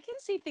 I can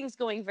see things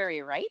going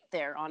very right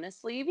there,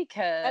 honestly,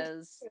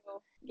 because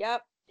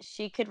yep,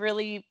 she could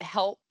really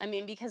help. I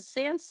mean, because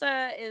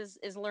Sansa is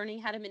learning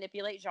how to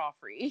manipulate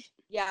Joffrey.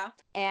 Yeah.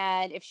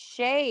 And if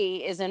Shay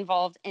is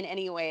involved in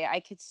any way, I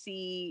could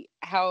see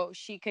how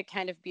she could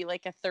kind of be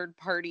like a third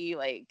party,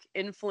 like,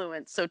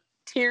 influence. So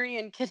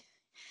Tyrion could,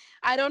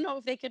 I don't know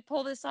if they could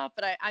pull this off,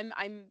 but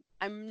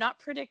I'm not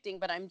predicting,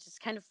 but I'm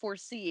just kind of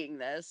foreseeing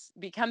this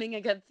becoming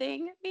a good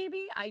thing.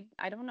 Maybe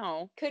I don't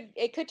know.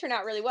 It could turn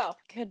out really well.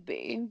 Could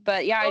be,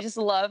 but yeah, I just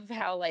love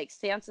how like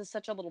Sansa's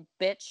such a little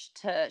bitch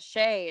to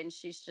Shay, and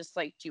she's just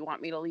like, "Do you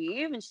want me to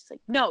leave?" And she's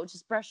like, "No,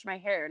 just brush my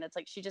hair." And it's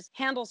like she just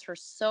handles her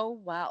so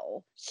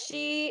well.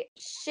 Shay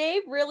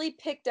really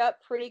picked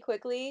up pretty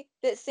quickly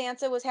that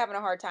Sansa was having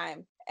a hard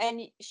time.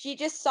 And she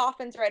just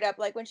softens right up.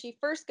 Like when she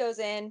first goes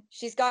in,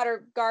 she's got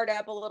her guard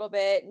up a little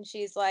bit and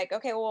she's like,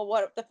 okay, well,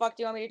 what the fuck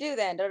do you want me to do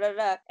then? Da, da,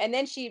 da. And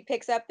then she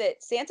picks up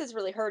that Sansa's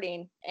really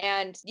hurting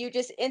and you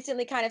just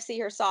instantly kind of see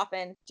her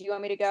soften. Do you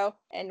want me to go?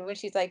 And when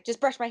she's like,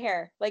 just brush my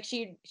hair, like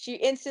she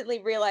instantly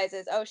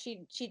realizes, oh,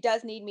 she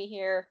does need me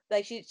here.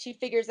 Like she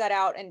figures that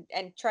out and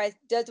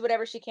does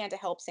whatever she can to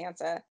help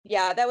Sansa.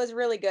 Yeah, that was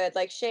really good.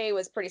 Like Shay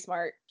was pretty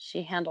smart.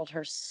 She handled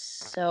her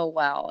so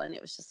well, and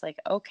it was just like,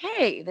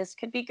 okay, this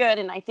could be good.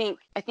 And I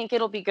think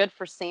it'll be good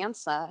for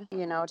Sansa,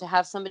 you know, to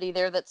have somebody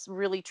there that's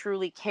really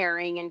truly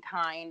caring and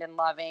kind and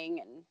loving.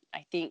 And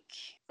I think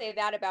say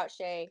that about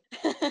Shay.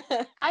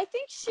 I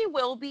think she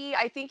will be.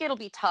 I think it'll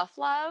be tough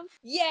love.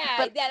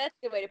 Yeah, that's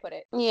a good way to put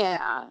it.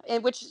 Yeah,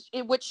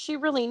 which she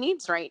really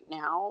needs right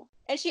now.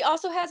 And she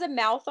also has a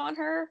mouth on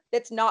her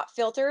that's not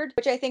filtered,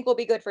 which I think will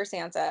be good for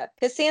Sansa.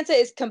 Because Sansa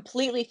is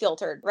completely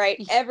filtered,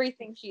 right?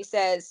 Everything she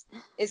says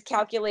is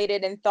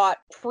calculated and thought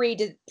pre, I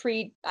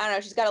don't know,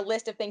 she's got a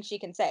list of things she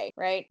can say,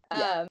 right?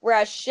 Yeah.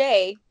 Whereas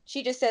Shay,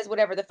 she just says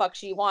whatever the fuck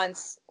she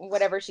wants,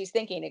 whatever she's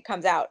thinking, it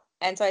comes out.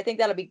 And so I think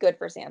that'll be good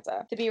for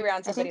Sansa to be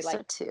around somebody I think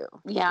like so too.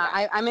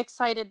 Yeah. I'm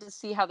excited to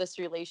see how this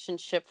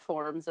relationship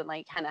forms and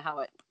like kind of how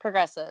it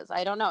progresses.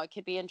 I don't know. It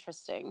could be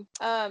interesting.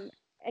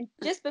 And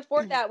just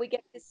before that, we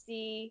get to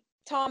see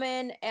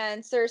Tommen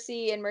and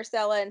Cersei and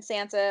Myrcella and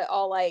Sansa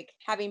all like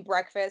having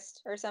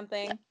breakfast or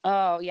something.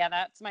 Oh, yeah,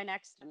 that's my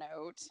next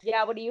note.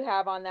 Yeah, what do you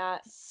have on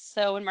that?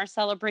 So when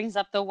Myrcella brings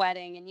up the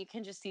wedding and you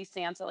can just see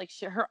Sansa, like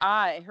her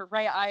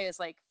right eye is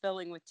like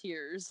filling with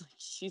tears.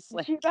 She's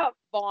like, she about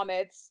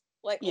vomits.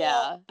 Like,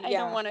 yeah, oh, I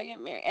don't want to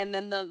get married. And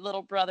then the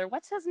little brother,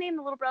 what's his name?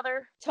 The little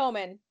brother?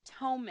 Tommen.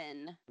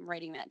 I'm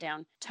writing that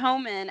down.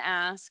 Tommen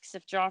asks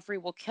if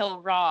Joffrey will kill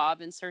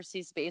Robb, and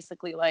Cersei's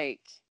basically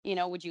like, you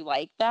know, would you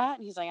like that?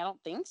 And he's like, I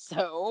don't think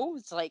so.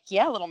 It's like,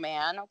 yeah, little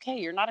man. Okay,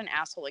 you're not an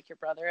asshole like your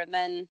brother. And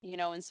then, you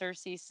know, and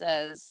Cersei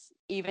says,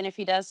 even if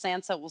he does,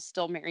 Sansa will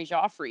still marry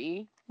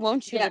Joffrey.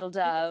 Won't you, little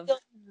dove?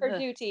 Her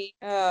duty.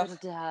 Little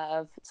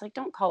dove. It's like,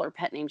 don't call her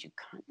pet names, you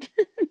cunt.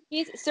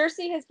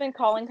 Cersei has been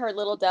calling her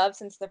little dove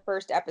since the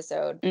first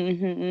episode.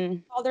 Mm-hmm.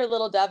 Called her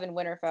little dove in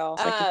Winterfell.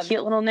 It's like a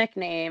cute little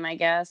nickname, I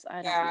guess.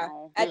 I don't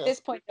know. At this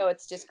point, though,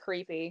 it's just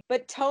creepy.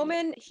 But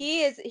Tommen,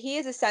 he is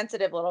a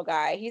sensitive little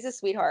guy. He's a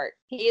sweetheart.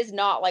 He is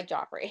not like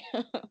Joffrey.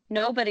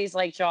 Nobody's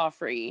like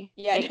Joffrey.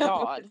 Yeah, thank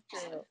God.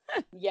 True.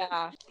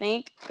 Yeah.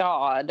 Thank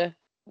God.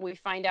 We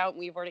find out,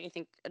 we've already, I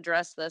think,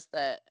 addressed this,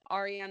 that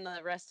Arya and the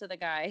rest of the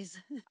guys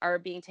are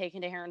being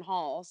taken to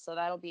Harrenhal. So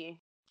that'll be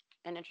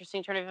an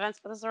interesting turn of events.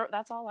 But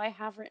that's all I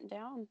have written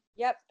down.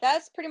 Yep,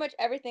 that's pretty much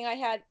everything I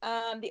had.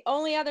 The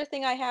only other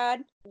thing I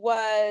had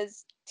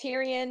was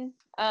Tyrion.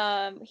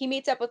 He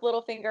meets up with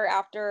Littlefinger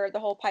after the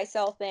whole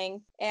Pycelle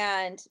thing,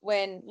 and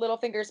when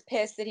Littlefinger's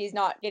pissed that he's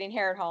not getting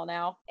Harrenhal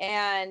now,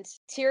 and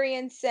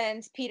Tyrion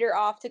sends Peter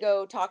off to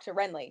go talk to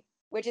Renly,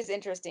 which is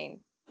interesting.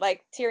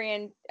 Like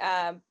Tyrion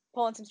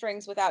pulling some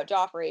strings without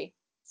Joffrey.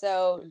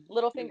 So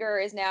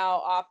Littlefinger is now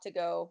off to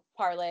go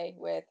parlay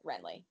with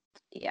Renly.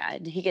 Yeah,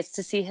 and he gets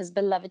to see his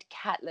beloved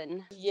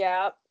Catelyn.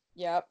 Yep.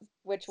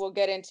 Which we'll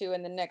get into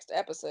in the next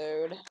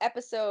episode.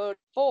 Episode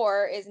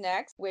 4 is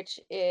next, which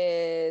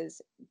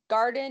is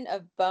Garden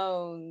of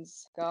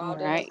Bones.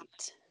 The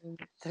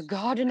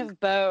Garden of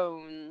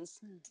Bones.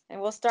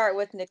 And we'll start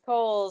with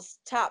Nicole's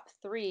top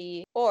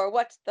 3 or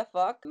what the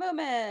fuck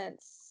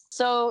moments.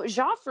 So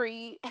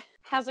Joffrey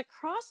has a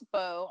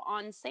crossbow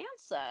on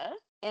Sansa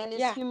and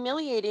is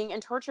humiliating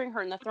and torturing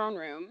her in the throne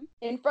room.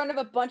 In front of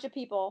a bunch of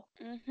people.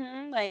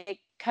 Like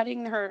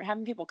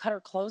having people cut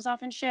her clothes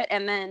off and shit.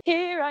 And then,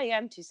 here I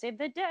am to save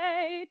the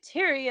day.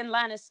 Tyrion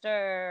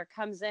Lannister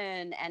comes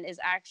in and is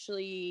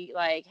actually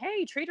like,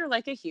 hey, treat her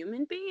like a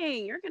human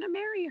being. You're going to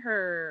marry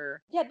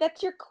her. Yeah,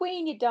 that's your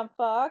queen, you dumb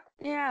fuck.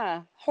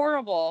 Yeah,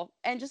 horrible.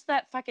 And just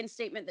that fucking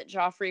statement that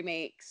Joffrey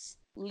makes.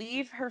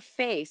 Leave her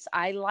face.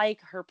 I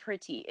like her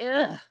pretty.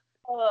 Ugh.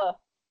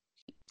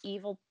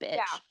 Evil bitch.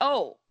 Yeah.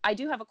 Oh, I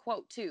do have a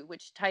quote too,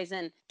 which ties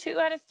in. 2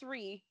 out of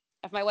 3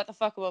 of my what the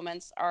fuck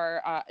moments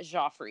are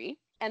Joffrey.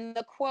 And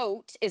the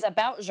quote is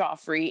about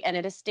Joffrey, and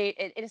it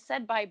is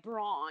said by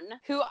Bronn,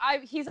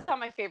 he's on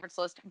my favorites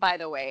list, by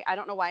the way. I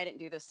don't know why I didn't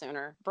do this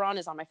sooner. Bronn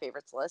is on my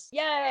favorites list.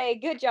 Yay,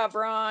 good job,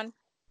 Bronn.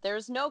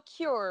 There's no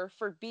cure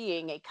for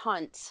being a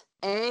cunt.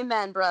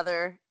 Amen,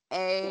 brother.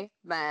 Amen.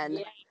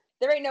 Yeah.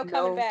 There ain't no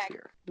coming back.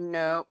 Cure.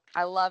 No,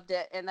 I loved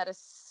it. And that is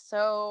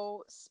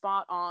so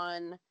spot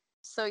on.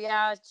 So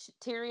yeah,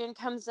 Tyrion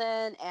comes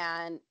in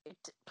and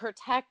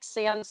protects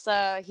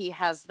Sansa. He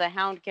has the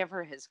Hound give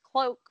her his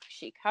cloak.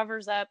 She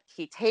covers up.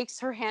 He takes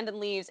her hand and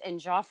leaves, and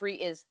Joffrey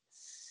is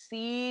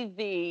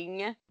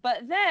seething.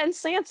 But then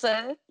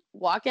Sansa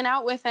walking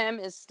out with him,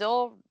 is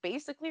still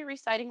basically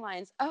reciting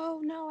lines.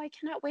 Oh no, I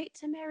cannot wait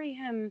to marry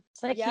him.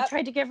 It's like he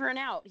tried to give her an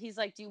out. He's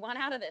like, do you want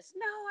out of this?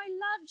 No, I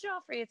love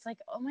Joffrey. It's like,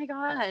 oh my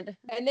God.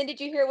 And then did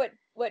you hear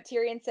what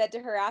Tyrion said to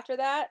her after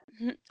that?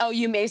 Oh,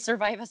 you may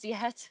survive us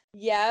yet.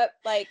 Yep.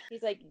 Like,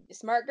 he's like,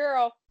 smart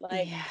girl,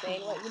 like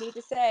saying what you need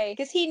to say.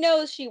 Because he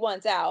knows she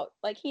wants out.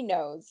 Like, he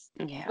knows.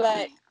 Yeah.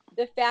 But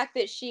the fact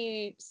that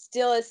she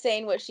still is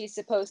saying what she's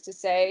supposed to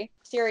say,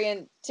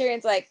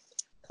 Tyrion's like,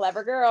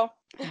 clever girl.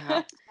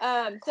 Yeah.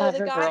 So Clever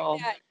the guy girl.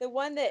 the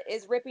one that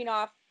is ripping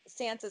off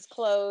Sansa's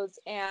clothes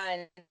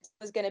and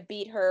was gonna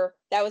beat her,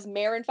 that was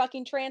Meryn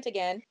fucking Trant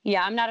again.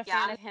 Yeah, I'm not a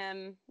fan of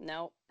him.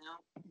 No.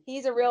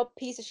 He's a real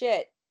piece of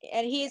shit.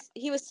 And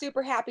he was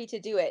super happy to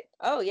do it.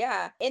 Oh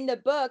yeah. In the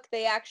book,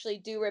 they actually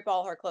do rip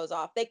all her clothes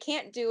off. They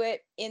can't do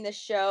it in the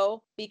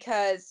show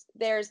because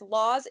there's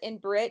laws in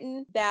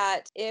Britain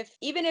that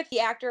even if the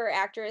actor or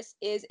actress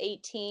is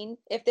 18,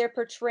 if they're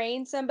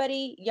portraying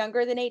somebody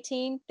younger than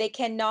 18, they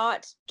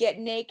cannot get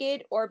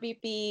naked or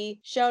be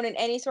shown in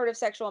any sort of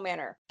sexual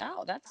manner.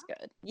 Oh, that's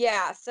good.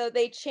 Yeah, so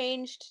they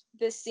changed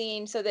the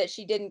scene so that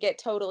she didn't get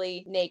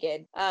totally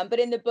naked. But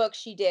in the book,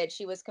 she did.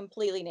 She was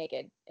completely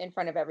naked in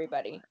front of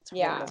everybody. It's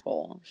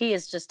horrible. He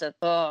is just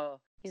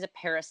he's a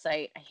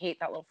parasite. I hate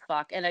that little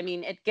fuck. And I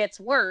mean, it gets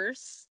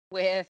worse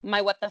with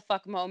my what the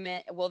fuck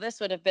moment. Well, this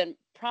would have been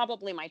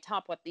probably my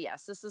top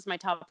this is my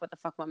top what the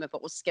fuck moment,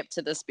 but we'll skip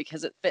to this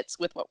because it fits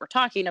with what we're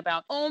talking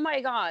about. Oh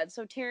my God.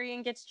 So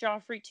Tyrion gets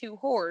Joffrey 2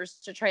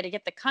 whores to try to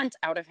get the cunt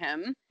out of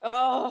him.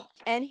 Oh.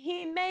 And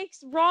he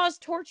makes Roz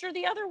torture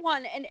the other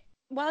one. And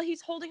while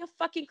he's holding a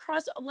fucking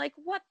like,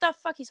 what the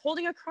fuck? He's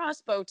holding a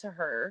crossbow to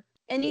her.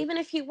 And even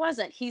if he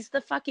wasn't, he's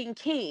the fucking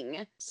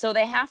king. So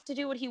they have to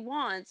do what he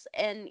wants.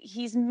 And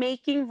he's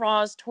making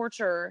Roz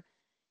torture.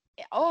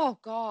 Oh,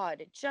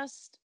 God.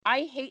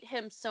 I hate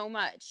him so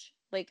much.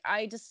 Like,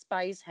 I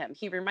despise him.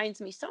 He reminds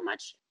me so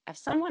much of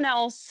someone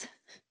else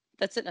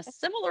that's in a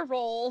similar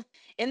role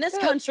in this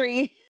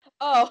country.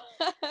 Oh.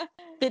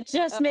 It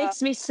just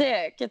makes me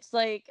sick. It's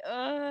like,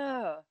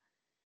 ugh.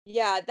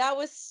 Yeah, that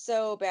was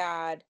so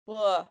bad.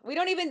 Ugh. We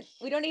don't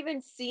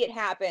even see it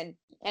happen,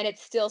 and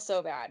it's still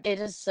so bad. It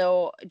is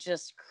so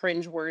just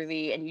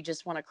cringeworthy, and you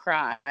just want to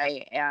cry.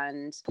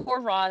 And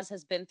poor Roz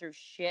has been through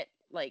shit,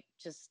 like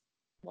just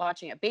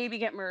watching a baby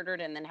get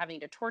murdered and then having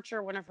to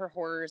torture one of her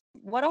whores.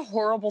 What a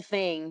horrible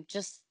thing.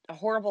 Just a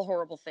horrible,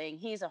 horrible thing.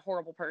 He's a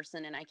horrible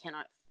person, and I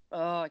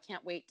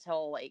can't wait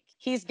till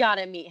he's got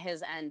to meet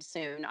his end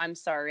soon. I'm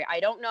sorry. I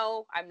don't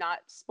know. I'm not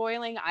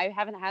spoiling. I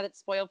haven't had it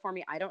spoiled for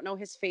me. I don't know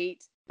his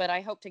fate, but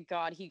I hope to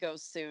God he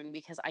goes soon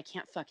because I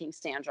can't fucking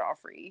stand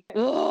Joffrey.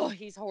 Ugh,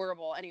 he's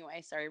horrible.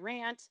 Anyway, sorry,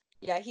 rant.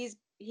 Yeah, he's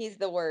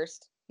the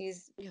worst.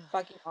 He's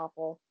fucking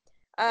awful.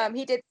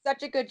 He did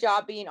such a good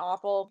job being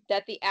awful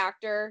that the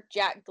actor,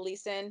 Jack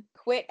Gleason,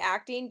 quit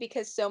acting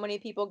because so many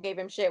people gave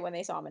him shit when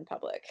they saw him in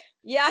public.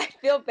 Yeah, I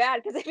feel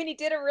bad because he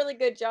did a really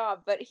good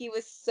job, but he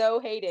was so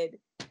hated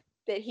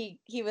that he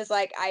was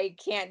like, I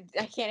can't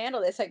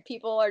handle this. Like,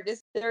 people are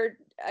they're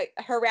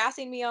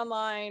harassing me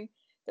online.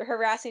 They're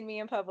harassing me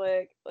in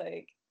public.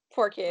 Like,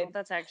 poor kid. Oh,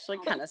 that's actually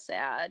kind of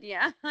sad.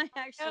 Yeah, I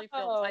actually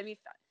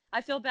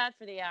I feel bad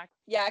for the actor.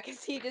 Yeah,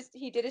 because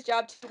he did his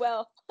job too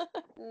well.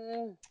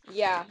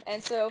 Yeah,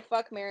 and so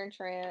fuck Meryn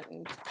Trant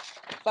and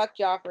fuck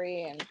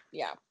Joffrey and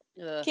yeah.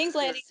 Ugh, King's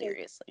Landing,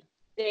 seriously,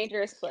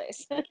 dangerous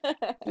place.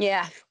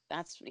 Yeah,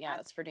 that's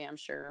for damn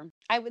sure.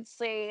 I would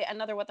say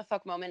another what the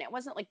fuck moment. It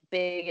wasn't like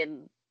big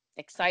and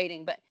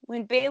exciting, but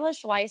when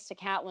Baelish lies to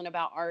Catelyn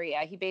about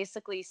Arya, he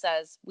basically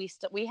says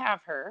we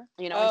have her.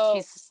 You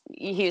know,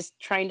 he's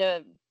trying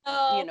to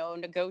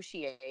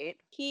negotiate.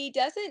 He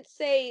doesn't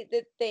say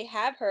that they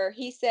have her.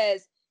 He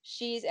says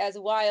she's as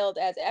wild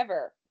as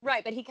ever.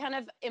 Right, but he kind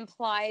of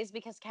implies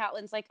because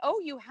Catelyn's like,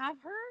 oh, you have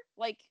her?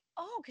 Like,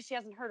 oh, because she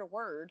hasn't heard a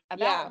word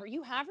about her.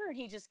 You have her? And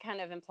he just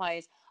kind of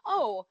implies,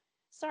 oh,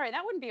 sorry,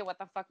 that wouldn't be a what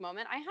the fuck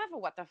moment. I have a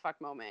what the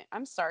fuck moment.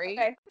 I'm sorry.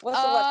 Okay.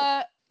 What's the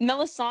what the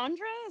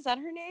Melisandre? Is that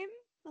her name?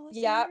 Melisandre?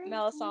 Yeah,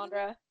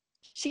 Melisandre.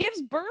 She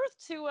gives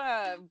birth to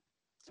a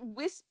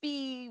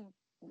wispy,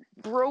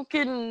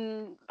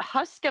 broken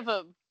husk of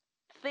a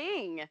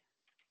thing.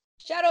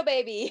 Shadow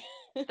baby.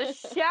 The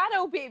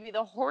shadow baby,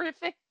 the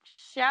horrific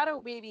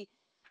shadow baby.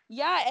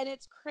 Yeah, and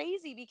it's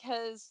crazy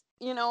because,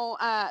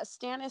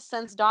 Stannis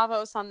sends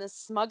Davos on this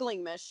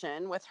smuggling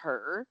mission with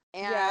her.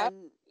 And,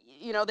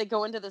 they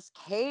go into this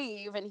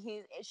cave and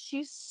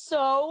she's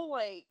so,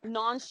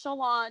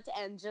 nonchalant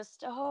and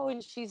just,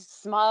 and she's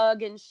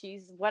smug and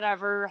she's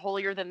whatever,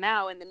 holier than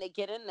thou. And then they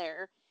get in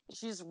there and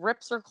she just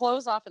rips her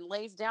clothes off and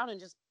lays down and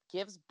just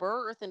gives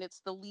birth. And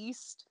it's the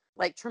least,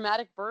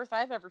 traumatic birth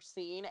I've ever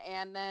seen.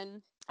 And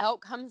then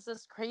out comes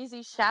this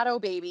crazy shadow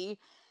baby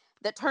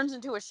that turns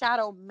into a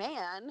shadow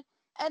man,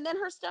 and then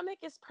her stomach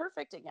is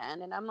perfect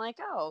again. And I'm like,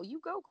 oh, you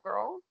go,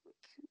 girl.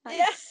 Nice.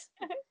 Yes.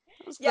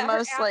 It's the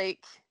most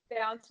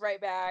bounce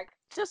right back.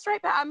 Just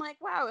right back. I'm like,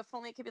 wow, if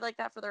only it could be like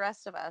that for the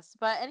rest of us.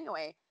 But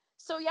anyway,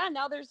 so yeah,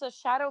 now there's a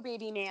shadow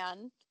baby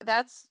man.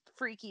 That's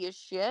freaky as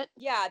shit.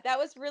 Yeah, that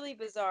was really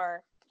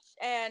bizarre.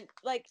 And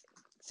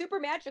super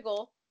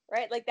magical.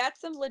 right? Like that's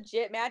some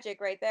legit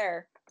magic right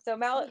there. So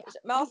Oh, yeah.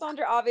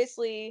 Melisandre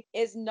obviously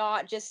is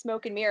not just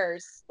smoke and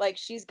mirrors. Like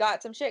she's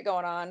got some shit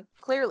going on.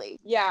 Clearly.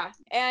 Yeah.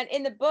 And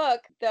in the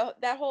book,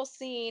 that whole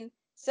scene,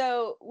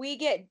 so we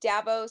get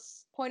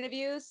Davos' point of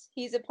views.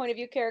 He's a point of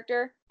view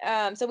character.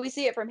 So we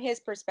see it from his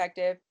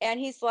perspective. And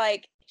he's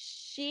like,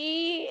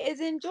 she is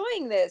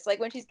enjoying this. Like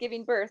when she's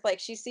giving birth, like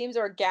she seems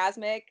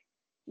orgasmic.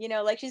 You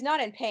know, like she's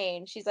not in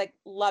pain. She's like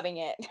loving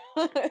it.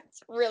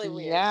 It's really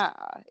weird. Yeah,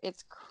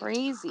 it's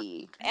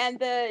crazy. And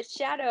the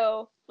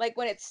shadow, like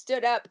when it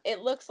stood up, it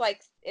looks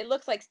like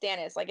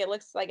Stannis. Like it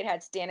looks like it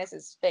had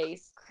Stannis's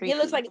face. Creepy. He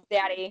looks like his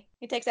daddy.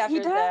 He takes after He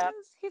his dad. does.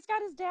 He's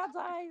got his dad's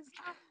eyes.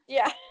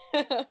 Yeah.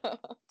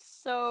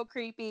 So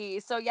creepy.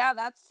 So yeah,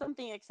 that's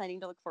something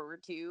exciting to look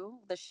forward to.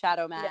 The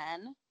Shadow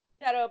Man.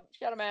 Shadow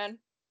Man.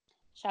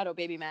 Shadow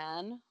Baby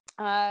Man.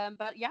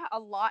 But yeah, a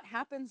lot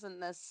happens in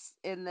this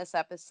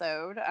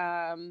episode.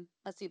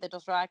 Let's see, the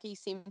Dothraki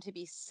seem to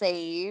be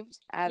saved.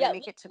 They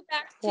make it to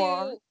back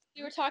court. to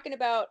we were talking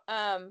about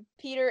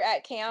Peter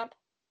at camp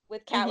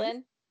with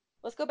Catelyn.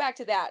 Let's go back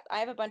to that. I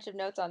have a bunch of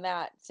notes on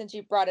that since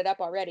you brought it up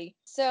already.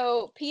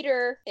 So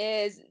Peter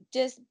is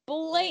just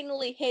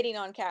blatantly hitting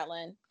on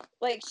Catelyn.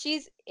 Like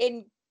she's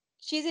in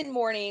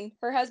mourning.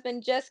 Her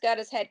husband just got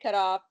his head cut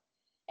off,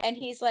 and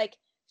he's like,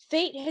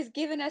 fate has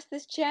given us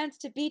this chance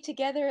to be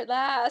together at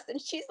last.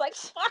 And she's like,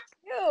 fuck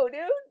you,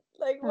 dude.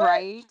 Like, what?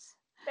 Right.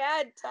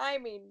 Bad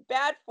timing,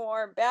 bad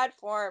form.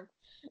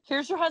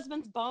 Here's your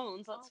husband's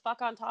bones. Let's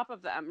fuck on top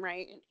of them,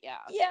 right? Yeah.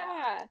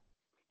 Yeah.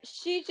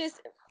 She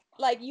just,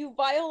 like, you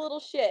vile little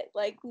shit.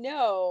 Like,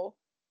 no.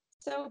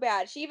 So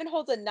bad. She even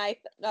holds a knife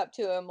up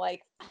to him,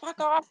 like, fuck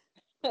off.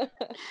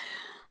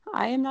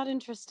 I am not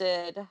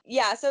interested.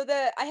 Yeah, so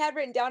I had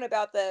written down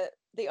about the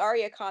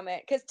Arya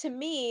comment, because to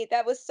me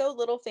that was so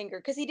Littlefinger,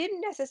 because he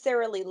didn't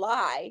necessarily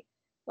lie.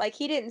 Like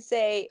he didn't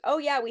say, oh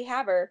yeah, we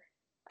have her.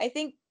 I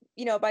think,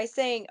 by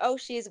saying, oh,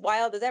 she's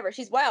wild as ever.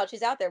 She's wild,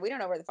 she's out there, we don't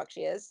know where the fuck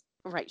she is.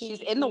 Right,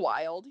 she's in the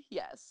wild.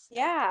 Yes.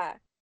 Yeah,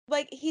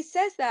 like he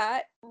says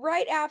that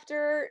right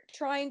after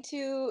trying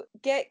to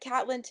get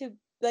Catelyn to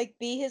like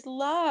be his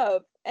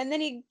love, and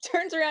then he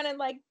turns around and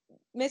like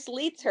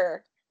misleads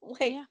her.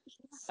 Like, yeah.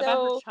 So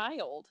about her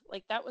child.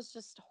 Like that was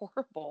just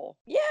horrible.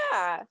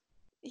 Yeah.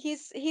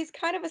 He's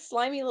kind of a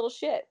slimy little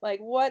shit. Like,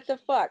 what the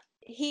fuck?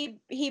 He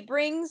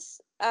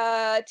brings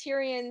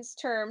Tyrion's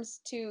terms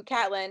to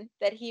Catelyn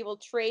that he will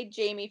trade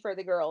Jaime for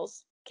the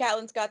girls.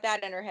 Catelyn's got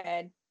that in her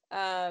head.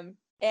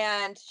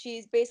 And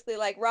she's basically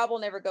like, Robb will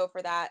never go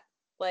for that.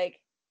 Like,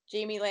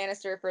 Jaime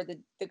Lannister for the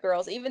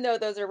girls, even though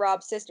those are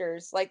Robb's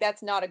sisters. Like,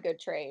 that's not a good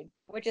trade,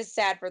 which is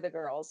sad for the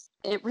girls.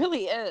 It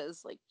really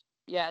is. Like,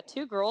 yeah,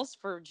 2 girls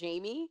for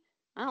Jaime?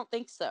 I don't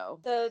think so.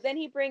 So then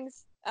he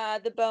brings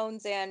the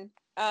bones in.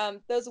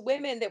 Those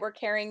women that were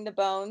carrying the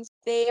bones,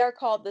 they are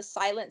called the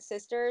Silent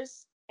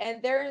Sisters.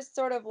 And they're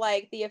sort of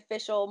like the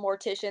official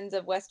morticians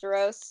of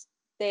Westeros.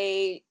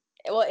 In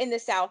the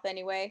South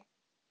anyway,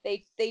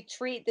 they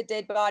treat the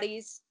dead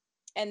bodies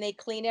and they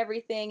clean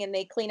everything, and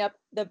they clean up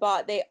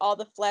all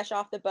the flesh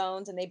off the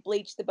bones, and they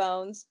bleach the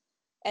bones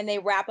and they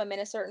wrap them in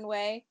a certain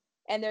way.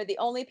 And they're the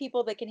only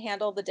people that can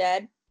handle the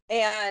dead.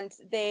 And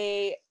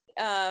they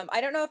I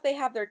don't know if they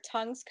have their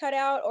tongues cut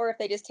out or if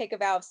they just take a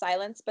vow of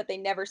silence, but they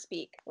never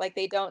speak. Like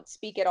they don't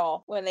speak at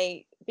all when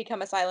they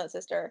become a Silent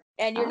Sister.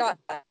 And you're not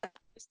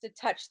supposed to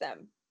touch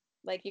them.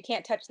 Like you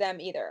can't touch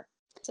them either.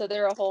 So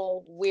they're a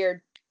whole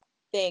weird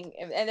thing.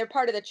 And they're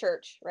part of the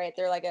church, right?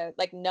 They're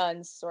like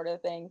nuns sort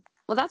of thing.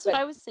 Well, that's what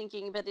I was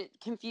thinking, but it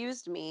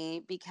confused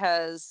me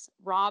because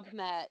Robb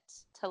met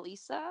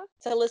Talisa.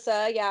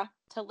 Yeah.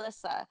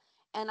 Talisa.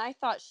 And I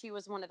thought she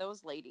was one of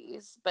those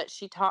ladies, but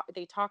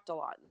they talked a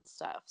lot and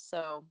stuff.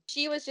 So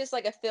she was just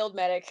like a field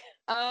medic.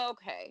 Oh,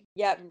 okay.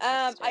 Yep.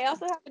 I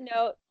also have to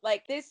note,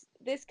 like this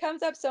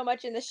comes up so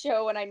much in the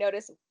show when I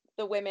notice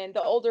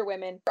the older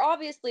women, they're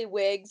obviously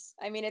wigs.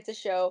 I mean, it's a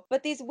show,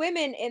 but these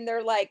women in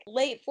their like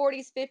late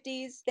 40s,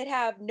 50s that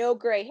have no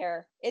gray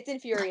hair. It's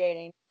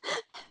infuriating.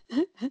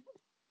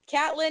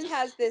 Catelyn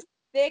has this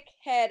thick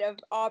head of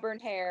auburn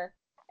hair,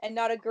 and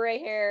not a gray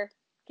hair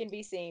can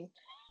be seen.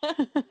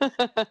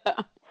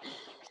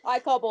 I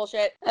call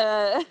bullshit.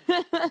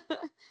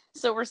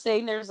 So we're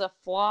saying there's a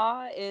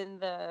flaw in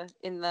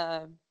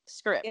the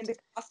script. In the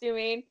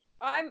costuming.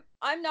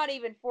 I'm not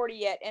even 40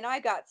 yet, and I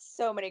got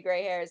so many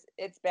gray hairs.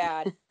 It's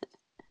bad.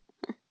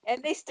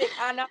 And they stick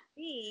on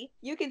me.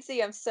 You can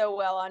see them so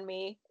well on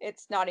me.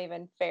 It's not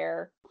even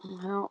fair.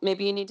 Well,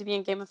 maybe you need to be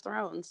in Game of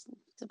Thrones.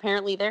 It's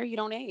apparently there you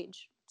don't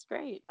age. It's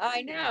great.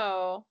 I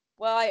know.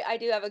 Well, I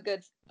do have a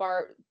good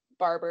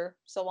barber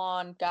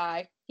salon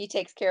guy. He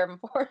takes care of them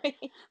for me.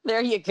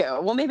 There you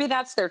go. Well, maybe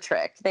that's their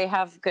trick. They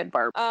have good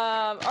barbers.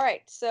 All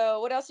right. So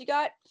what else you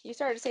got? You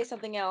started to say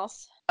something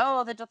else.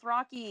 Oh, the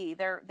Dothraki.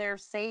 They're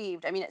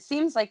saved. I mean, it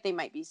seems like they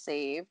might be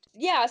saved.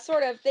 Yeah,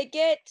 sort of.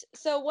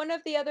 So one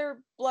of the other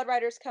Blood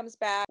Riders comes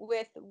back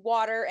with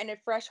water and a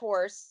fresh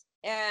horse,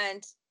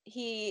 and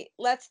he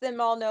lets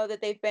them all know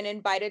that they've been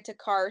invited to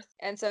Karth,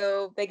 and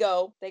so they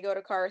go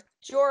to Karth.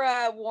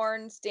 Jorah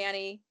warns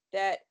Dany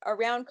that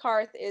around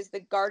Karth is the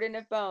Garden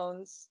of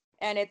Bones,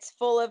 and it's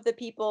full of the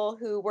people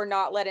who were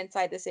not let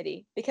inside the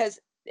city, because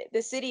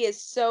the city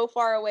is so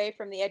far away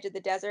from the edge of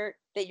the desert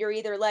that you're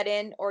either let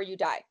in or you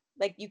die.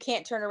 Like, you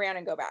can't turn around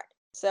and go back.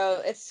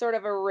 So it's sort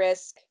of a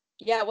risk.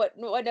 Yeah, what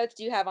notes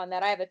do you have on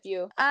that? I have a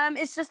few.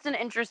 It's just an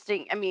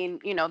interesting, I mean,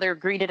 they're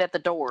greeted at the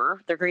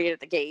door, they're greeted at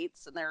the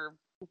gates, and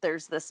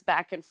there's this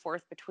back and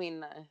forth between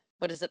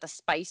the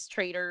spice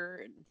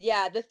trader.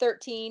 Yeah, the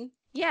 13.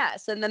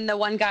 Yes, and then the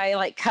one guy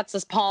like cuts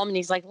his palm and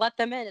he's like, let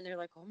them in, and they're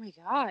like, oh my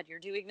God, you're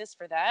doing this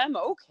for them?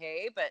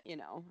 Okay, but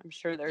I'm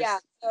sure there's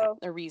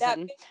a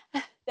reason.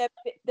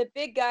 The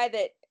big guy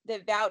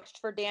that vouched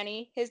for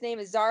Dany, his name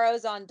is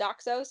Zaros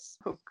Doxos.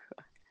 Oh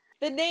God.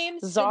 The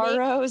name's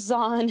Zaros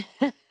on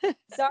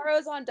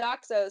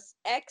Doxos,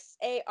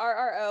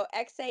 XARROXANDAXOS.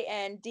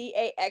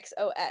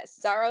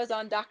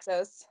 Zaros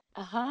Doxos.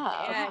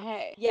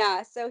 Okay.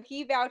 Yeah, so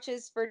he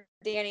vouches for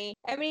Dany.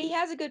 I mean, he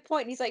has a good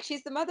point. He's like,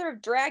 she's the mother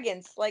of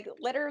dragons. Like,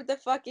 let her the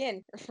fuck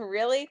in.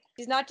 Really?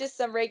 She's not just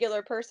some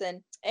regular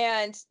person.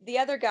 And the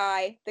other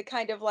guy, the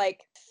kind of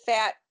like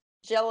fat,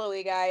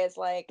 jello-y guy, is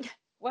like,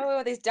 what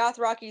are these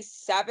Dothraki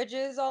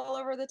savages all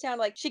over the town?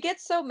 Like, she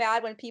gets so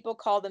mad when people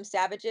call them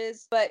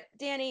savages, but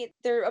Dany,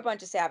 they're a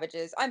bunch of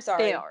savages. I'm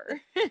sorry. They are.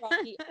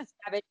 Dothraki are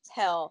savage as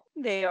hell.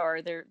 They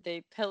are.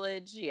 They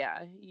pillage. Yeah,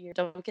 you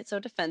don't get so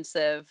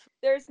defensive.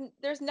 There's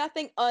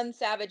nothing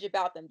unsavage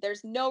about them.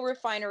 There's no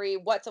refinery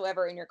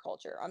whatsoever in your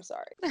culture. I'm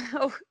sorry.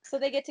 Oh. So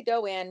they get to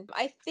go in.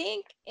 I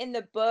think in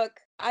the book,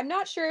 I'm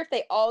not sure if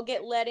they all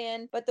get let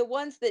in, but the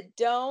ones that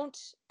don't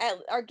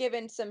are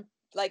given some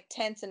like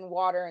tents and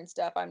water and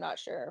stuff. I'm not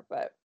sure,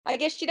 but I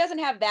guess she doesn't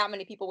have that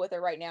many people with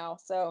her right now,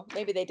 so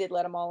maybe they did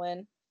let them all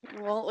in.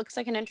 Well, it looks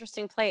like an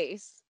interesting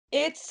place.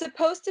 It's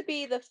supposed to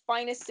be the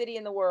finest city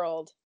in the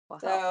world. Wow.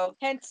 So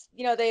hence,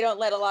 they don't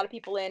let a lot of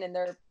people in, and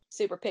they're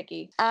super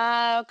picky.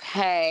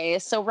 Okay,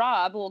 so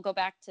Rob, we'll go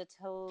back to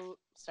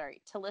Talissa.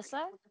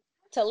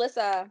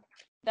 Talissa.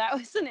 That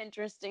was an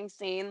interesting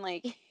scene.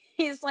 Like,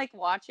 he's like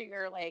watching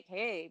her like,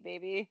 hey,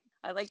 baby,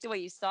 I like the way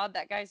you sawed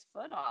that guy's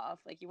foot off.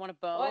 Like, you want a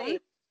bone? Boy,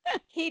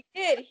 he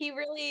did. He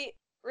really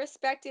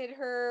respected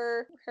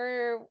her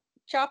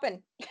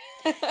chopping.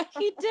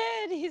 He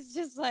did. He's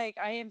just like,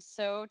 I am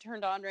so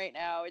turned on right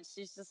now. And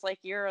she's just like,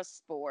 you're a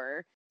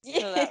spore.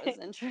 So that was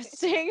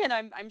interesting. And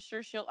I'm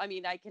sure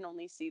I can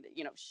only see that,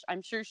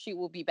 I'm sure she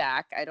will be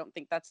back. I don't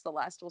think that's the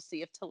last we'll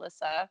see of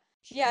Talissa.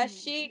 Yeah,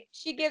 she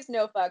gives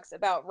no fucks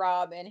about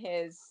Rob and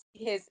his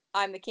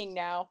I'm the king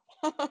now.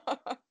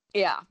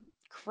 Yeah.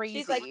 Crazy.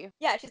 She's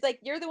like,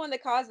 you're the one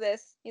that caused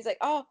this. He's like,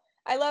 oh,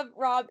 I love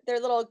Rob. Their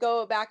little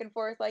go back and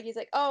forth. Like, he's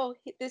like, oh,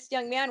 this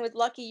young man was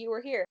lucky you were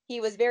here. He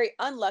was very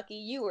unlucky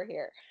you were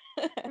here.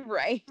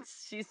 Right.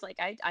 She's like,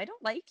 I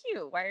don't like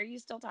you. Why are you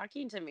still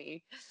talking to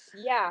me?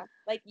 Yeah,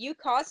 like, you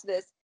caused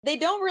this. They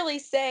don't really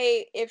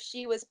say if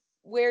she was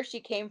where she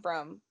came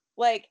from.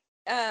 Like,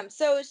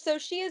 so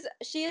she is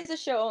a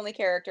show only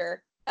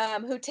character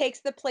who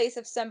takes the place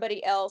of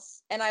somebody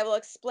else, and I will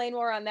explain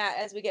more on that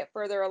as we get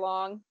further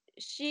along.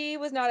 She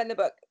was not in the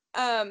book.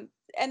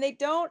 And they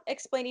don't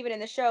explain even in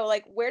the show,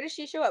 like, where does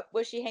she show up?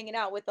 Was she hanging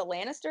out with the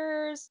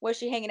Lannisters? Was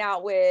she hanging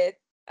out with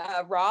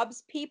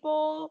Rob's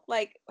people?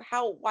 Like,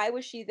 why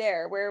was she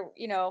there? Where,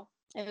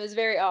 it was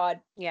very odd.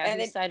 Yeah,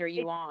 and whose side are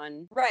you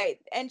on? Right.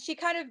 And she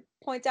kind of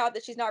points out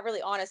that she's not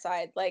really on a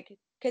side, like,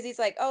 because he's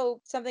like, oh,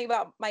 something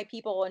about my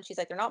people, and she's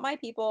like, they're not my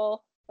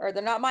people, or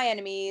they're not my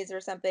enemies,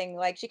 or something.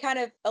 Like, she kind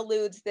of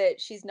alludes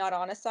that she's not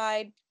on a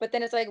side, but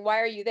then it's like, why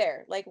are you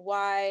there? Like,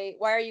 why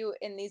are you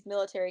in these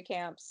military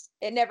camps?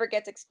 It never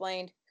gets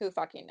explained. Who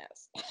fucking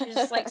knows? She's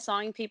just like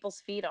sawing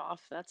people's feet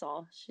off. That's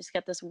all. She's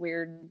got this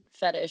weird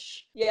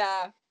fetish.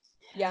 Yeah.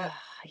 Yeah.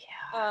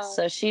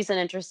 So she's an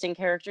interesting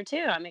character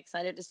too. I'm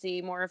excited to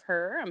see more of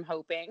her. I'm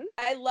hoping.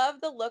 I love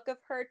the look of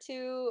her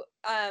too.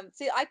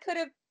 See, I could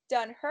have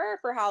done her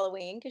for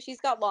Halloween because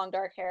she's got long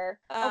dark hair.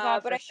 Oh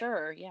God, but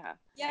sure, yeah.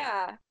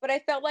 Yeah, but I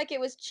felt like it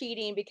was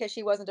cheating because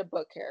she wasn't a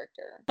book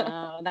character.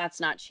 Oh, that's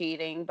not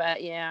cheating,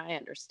 but yeah, I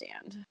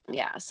understand.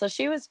 Yeah, so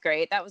she was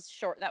great. That was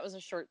short. That was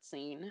a short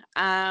scene.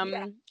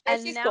 And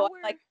she's now cool.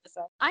 I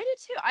did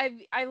too.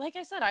 I like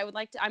I said, I would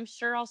like to. I'm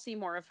sure I'll see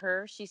more of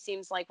her. She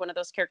seems like one of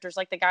those characters,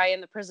 like the guy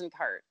in the prison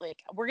cart.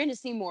 Like, we're going to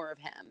see more of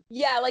him.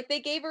 Yeah, like,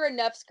 they gave her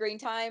enough screen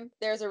time.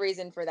 There's a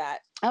reason for that.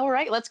 All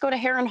right, let's go to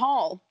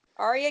Harrenhal.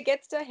 Arya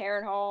gets to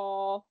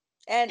Harrenhal,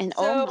 and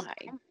so, oh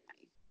my,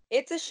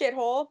 it's a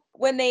shithole.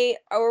 When they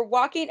are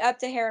walking up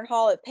to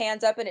Harrenhal, it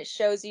pans up and it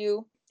shows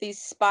you these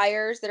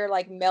spires that are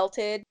like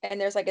melted, and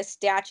there's like a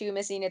statue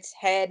missing its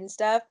head and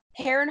stuff.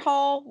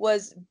 Harrenhal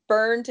was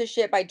burned to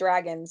shit by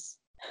dragons.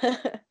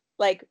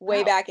 Like,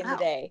 way back in the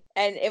day,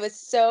 and it was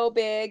so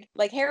big.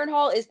 Like,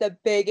 Harrenhal is the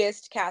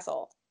biggest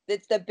castle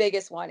it's the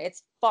biggest one.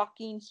 It's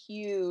fucking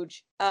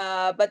huge.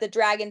 But the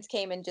dragons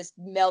came and just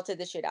melted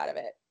the shit out of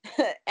it.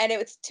 And it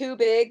was too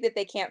big that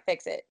they can't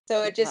fix it.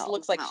 So it just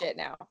looks like shit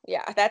now.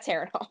 Yeah, that's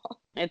Harrenhal.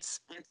 It's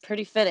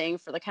pretty fitting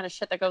for the kind of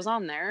shit that goes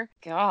on there.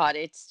 God,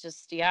 it's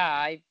just,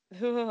 yeah.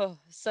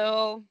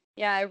 So,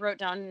 yeah, I wrote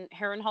down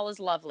Harrenhal is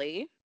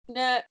lovely.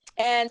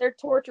 And they're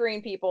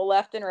torturing people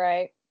left and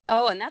right.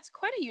 Oh, and that's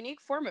quite a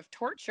unique form of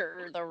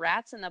torture. The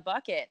rats in the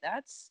bucket.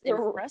 That's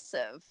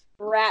impressive.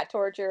 Rat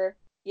torture.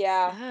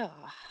 Yeah.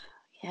 Oh,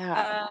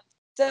 yeah.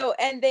 So,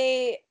 and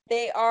they're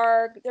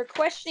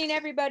questioning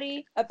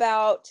everybody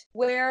about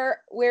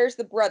where's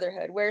the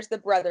Brotherhood? Where's the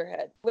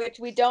Brotherhood? Which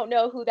we don't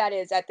know who that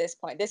is at this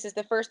point. This is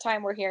the first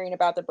time we're hearing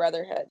about the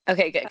Brotherhood.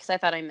 Okay, good, because I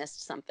thought I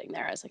missed something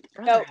there. I was like,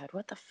 Brotherhood,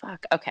 what the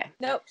fuck? Okay.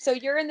 Nope. So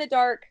you're in the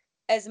dark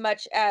as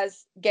much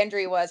as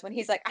Gendry was when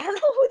he's like, I don't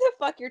know who the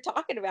fuck you're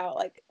talking about.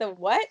 Like, the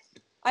what?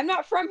 I'm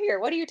not from here.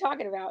 What are you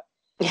talking about?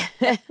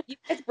 You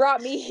guys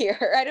brought me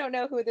here. I don't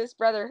know who this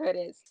Brotherhood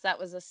is. That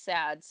was a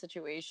sad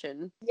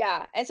situation.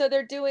 Yeah. And so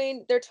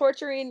they're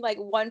torturing like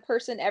one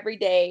person every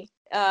day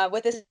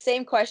with the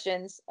same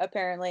questions,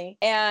 apparently.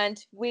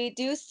 And we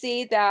do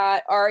see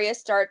that Arya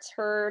starts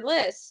her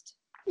list.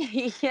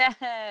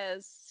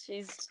 Yes.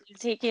 She's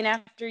taking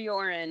after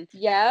Yoren.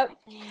 Yep.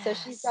 Yes. So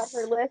she's got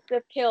her list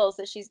of kills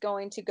that she's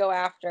going to go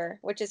after,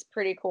 which is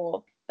pretty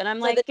cool. But I'm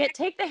like,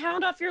 take the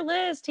Hound off your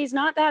list. He's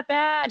not that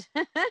bad.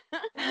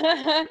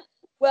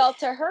 Well,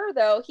 to her,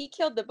 though, he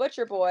killed the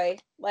Butcher Boy.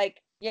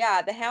 Like,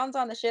 yeah, the Hound's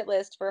on the shit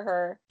list for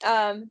her.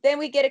 Then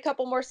we get a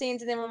couple more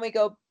scenes, and then when we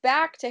go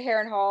back to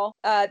Harrenhal,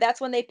 that's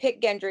when they pick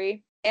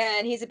Gendry,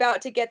 and he's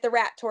about to get the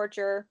rat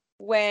torture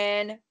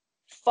when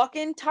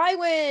fucking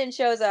Tywin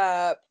shows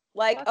up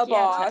like a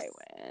boss.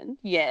 Tywin.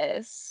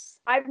 Yes.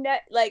 I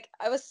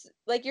was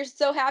like, you're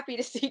so happy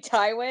to see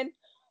Tywin,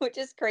 which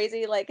is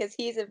crazy, like, because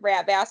he's a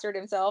rat bastard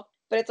himself.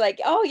 But it's like,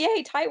 oh,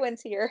 yay,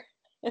 Tywin's here.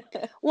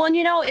 Well, and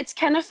it's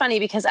kind of funny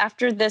because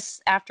after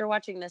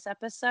watching this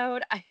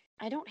episode,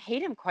 I don't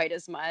hate him quite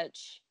as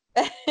much.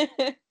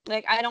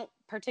 Like, I don't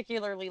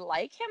particularly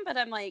like him, but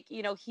I'm like,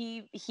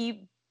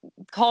 he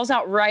calls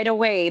out right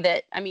away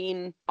that, I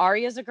mean,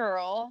 Arya's a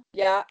girl.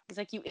 Yeah. He's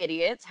like, you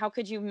idiots. How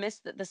could you miss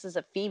that this is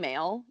a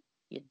female?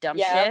 You dumb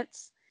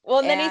shits. Well,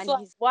 and then he's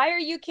like, why are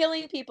you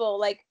killing people?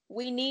 Like,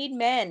 we need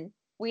men.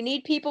 We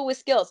need people with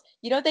skills.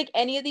 You don't think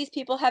any of these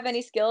people have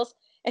any skills?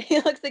 And he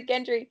looks at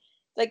Gendry.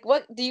 Like,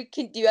 what do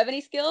you have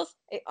any skills?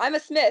 I'm a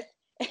smith.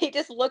 And he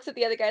just looks at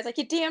the other guys like,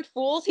 you damn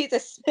fools, he's a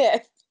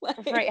smith.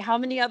 Like, right. How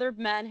many other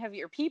men have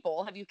you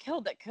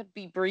killed that could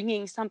be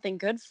bringing something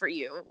good for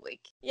you?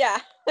 Like, yeah.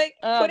 Like,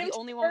 put him the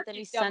only one with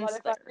any sense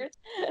there.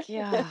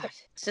 Yeah.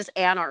 It's just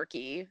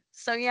anarchy.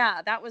 So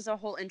yeah, that was a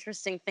whole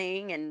interesting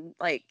thing. And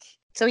like,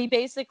 so he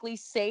basically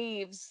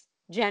saves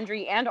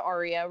Gendry and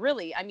Arya,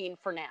 really. I mean,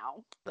 for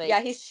now. Like, yeah,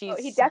 he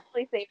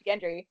definitely saved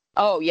Gendry.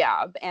 Oh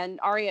yeah. And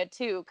Arya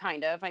too,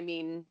 kind of. I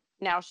mean,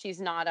 now she's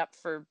not up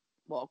for,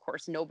 well, of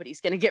course, nobody's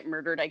going to get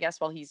murdered, I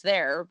guess, while he's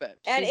there, but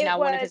she's now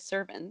one of his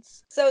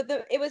servants. So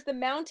it was the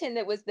Mountain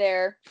that was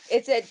there.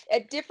 It's a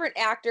different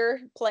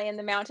actor playing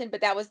the Mountain,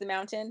 but that was the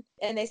Mountain.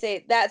 And they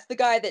say that's the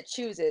guy that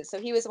chooses. So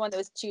he was the one that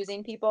was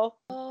choosing people.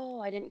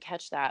 Oh, I didn't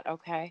catch that.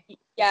 Okay.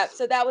 Yeah,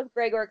 so that was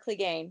Gregor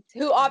Clegane,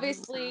 who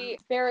obviously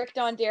Beric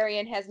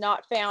Dondarrion has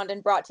not found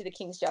and brought to the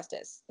King's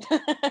Justice.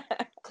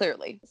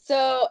 Clearly.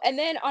 So, and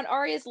then on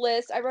Arya's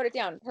list, I wrote it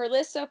down. Her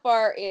list so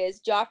far is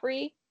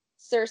Joffrey,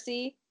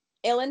 Cersei,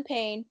 Ilyn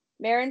Payne,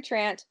 Meryn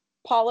Trant,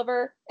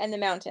 Polliver, and the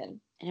Mountain.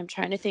 And I'm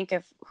trying to think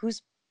of do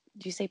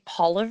you say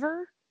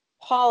Polliver?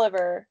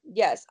 Polliver,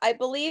 yes. I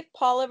believe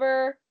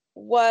Polliver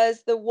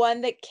was the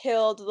one that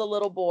killed the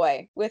little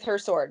boy with her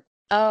sword.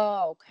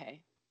 Oh,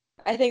 okay.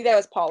 I think that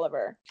was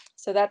Polliver.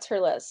 So that's her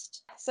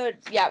list. So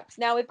yeah,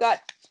 now we've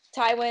got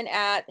Tywin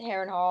at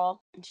Harrenhal.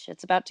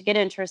 Shit's about to get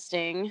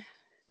interesting.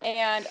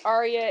 And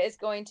Arya is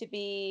going to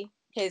be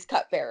his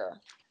cupbearer.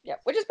 Yeah,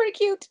 which is pretty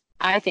cute.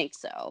 I think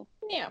so.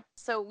 Yeah.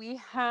 So we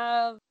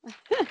have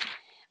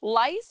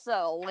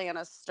Lysa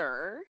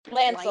Lannister.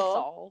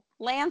 Lancel.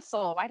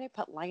 Why did I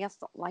put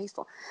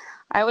Lysol?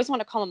 I always want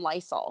to call him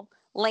Lysol.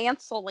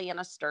 Lancel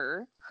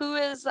Lannister, who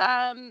is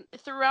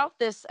throughout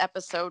this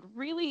episode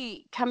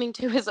really coming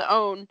to his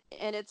own.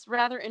 And it's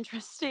rather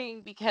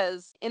interesting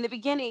because in the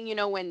beginning,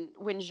 when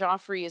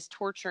Joffrey is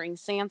torturing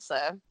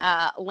Sansa,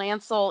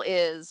 Lancel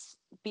is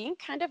being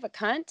kind of a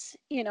cunt.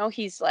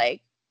 He's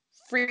like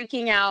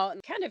freaking out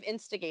and kind of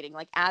instigating,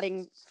 like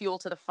adding fuel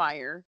to the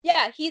fire.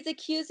 Yeah, he's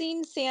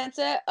accusing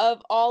Sansa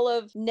of all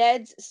of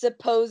Ned's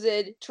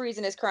supposed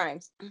treasonous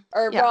crimes.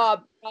 Or yeah.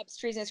 Rob's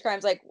treasonous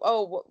crimes. Like,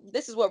 oh,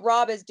 this is what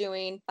Robb is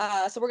doing,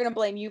 so we're going to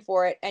blame you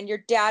for it. And your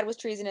dad was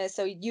treasonous,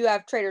 so you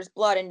have traitor's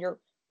blood, and your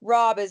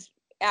Robb is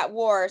at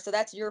war, so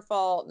that's your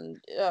fault.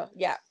 And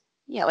yeah.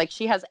 Yeah, like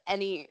she has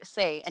any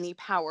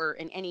power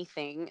in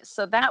anything.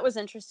 So that was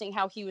interesting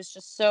how he was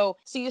just so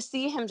you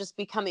see him just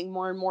becoming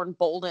more and more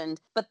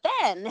emboldened. But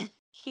then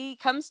he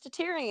comes to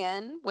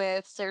Tyrion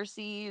with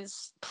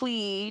Cersei's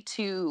plea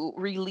to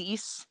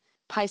release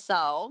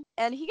Pycelle,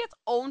 and he gets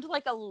owned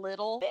like a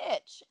little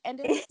bitch.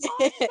 And it's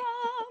awesome.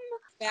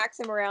 smacks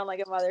him around like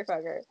a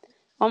motherfucker.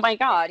 Oh my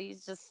God,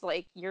 he's just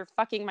like, you're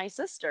fucking my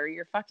sister.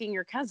 You're fucking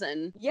your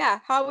cousin. Yeah,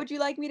 how would you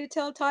like me to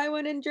tell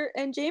Tywin and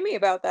Jaime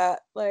about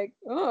that? Like,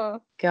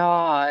 oh.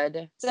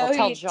 God. So I'll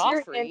tell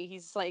Tyrion- Joffrey.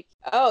 He's like,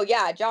 oh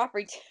yeah,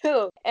 Joffrey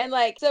too. And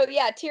like, so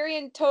yeah,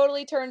 Tyrion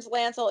totally turns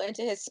Lancel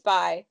into his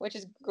spy, which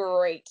is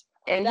great.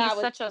 and That he's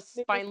was such a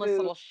spineless move.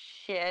 little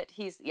shit.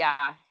 He's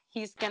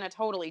gonna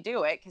totally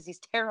do it because he's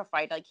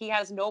terrified. Like, he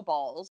has no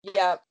balls.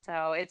 Yep.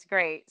 So it's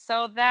great.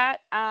 So that,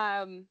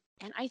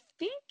 and I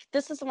think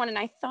this is the one, and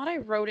I thought I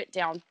wrote it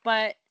down,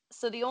 but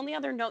so the only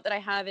other note that I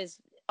have is,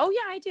 oh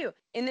yeah, I do.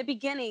 In the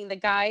beginning, the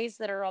guys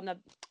that are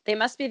they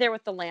must be there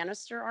with the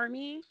Lannister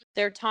army.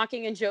 They're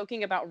talking and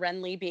joking about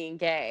Renly being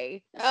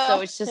gay. Oh.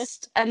 So it's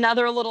just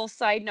another little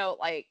side note,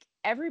 like,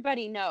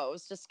 everybody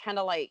knows, just kind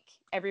of like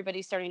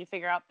everybody's starting to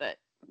figure out that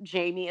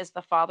Jaime is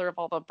the father of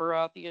all the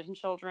Baratheon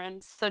children.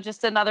 So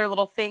just another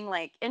little thing,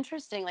 like,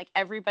 interesting, like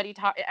everybody's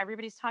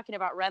talking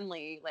about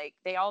Renly, like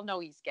they all know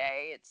he's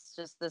gay. It's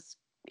just this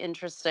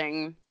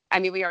interesting, I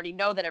mean, we already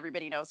know that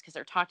everybody knows because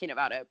they're talking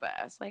about it, but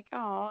I was like,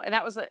 oh, and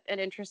that was an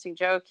interesting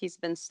joke. He's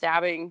been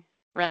jabbing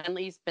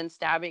Renly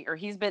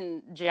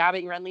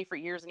for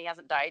years and he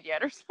hasn't died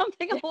yet or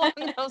something along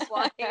those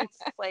lines. It's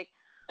like,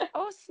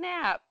 oh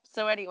snap.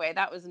 So anyway,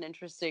 that was an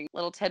interesting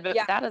little tidbit.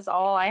 Yeah. That is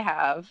all I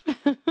have.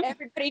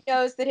 Everybody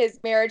knows that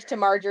his marriage to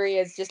Marjorie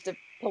is just a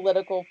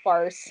political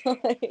farce.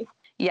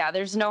 Yeah,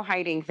 there's no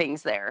hiding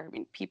things there. I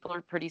mean, people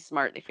are pretty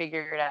smart. They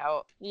figure it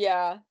out.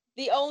 Yeah.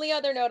 The only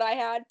other note I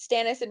had,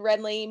 Stannis and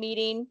Renly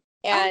meeting,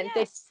 and Oh,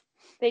 yes.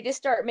 they just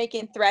start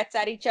making threats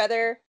at each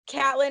other.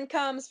 Catelyn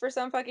comes for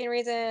some fucking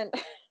reason.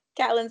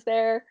 Catelyn's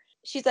there.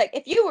 She's like,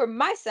 if you were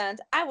my sons,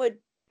 I would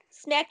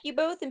smack you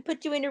both and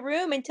put you in a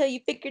room until you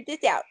figured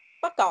this out.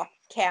 Fuck off,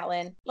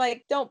 Catelyn.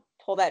 Like, don't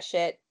pull that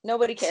shit.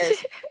 Nobody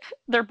cares.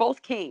 They're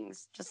both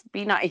kings. Just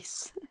be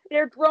nice.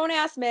 They're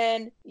grown-ass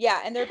men.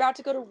 Yeah, and they're about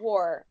to go to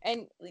war.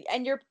 And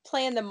you're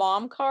playing the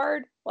mom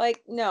card?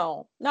 Like,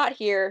 no, not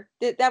here.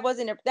 That was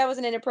an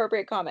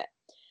inappropriate comment.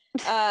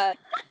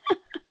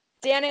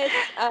 Stannis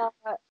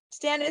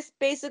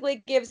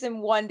basically gives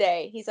him 1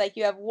 day. He's like,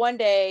 you have 1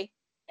 day,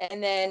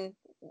 and then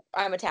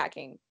I'm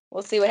attacking.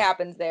 We'll see what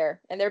happens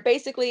there. And they're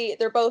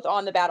both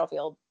on the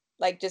battlefield,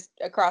 like just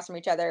across from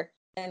each other.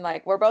 And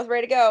like, we're both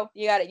ready to go.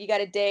 You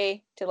got a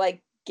day to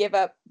like give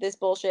up this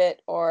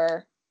bullshit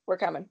or we're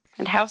coming.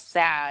 And how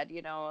sad,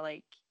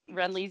 like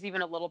Renly's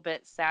even a little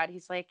bit sad.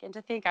 He's like, and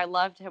to think I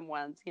loved him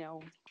once,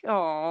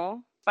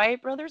 oh,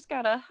 fight brothers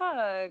got a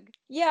hug.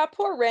 Yeah,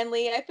 poor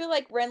Renly. I feel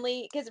like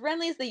because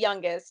Renly's the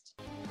youngest.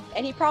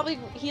 And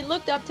he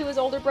looked up to his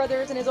older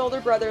brothers, and his older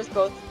brothers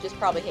both just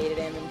probably hated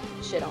him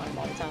and shit on him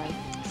all the time.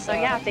 So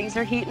yeah, things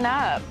are heating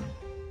up.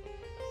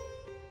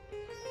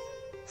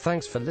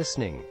 Thanks for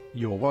listening.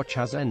 Your watch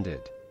has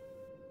ended.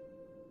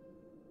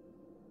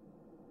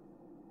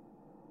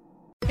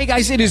 Hey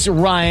guys, it is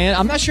Ryan.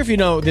 I'm not sure if you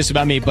know this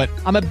about me, but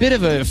I'm a bit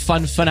of a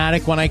fun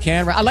fanatic when I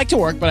can. I like to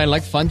work, but I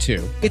like fun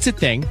too. It's a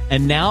thing.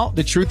 And now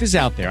the truth is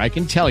out there. I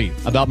can tell you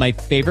about my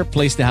favorite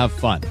place to have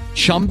fun.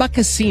 Chumba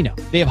Casino.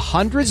 They have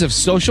hundreds of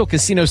social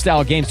casino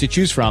style games to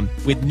choose from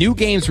with new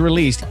games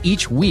released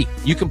each week.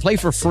 You can play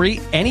for free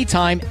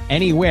anytime,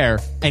 anywhere.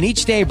 And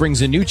each day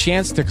brings a new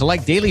chance to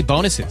collect daily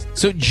bonuses.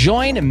 So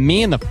join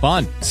me in the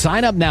fun.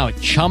 Sign up now at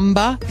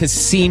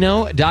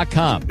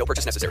ChumbaCasino.com. No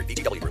purchase necessary.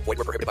 VGW Group. Void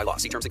where prohibited by law.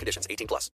 See terms and conditions. 18+.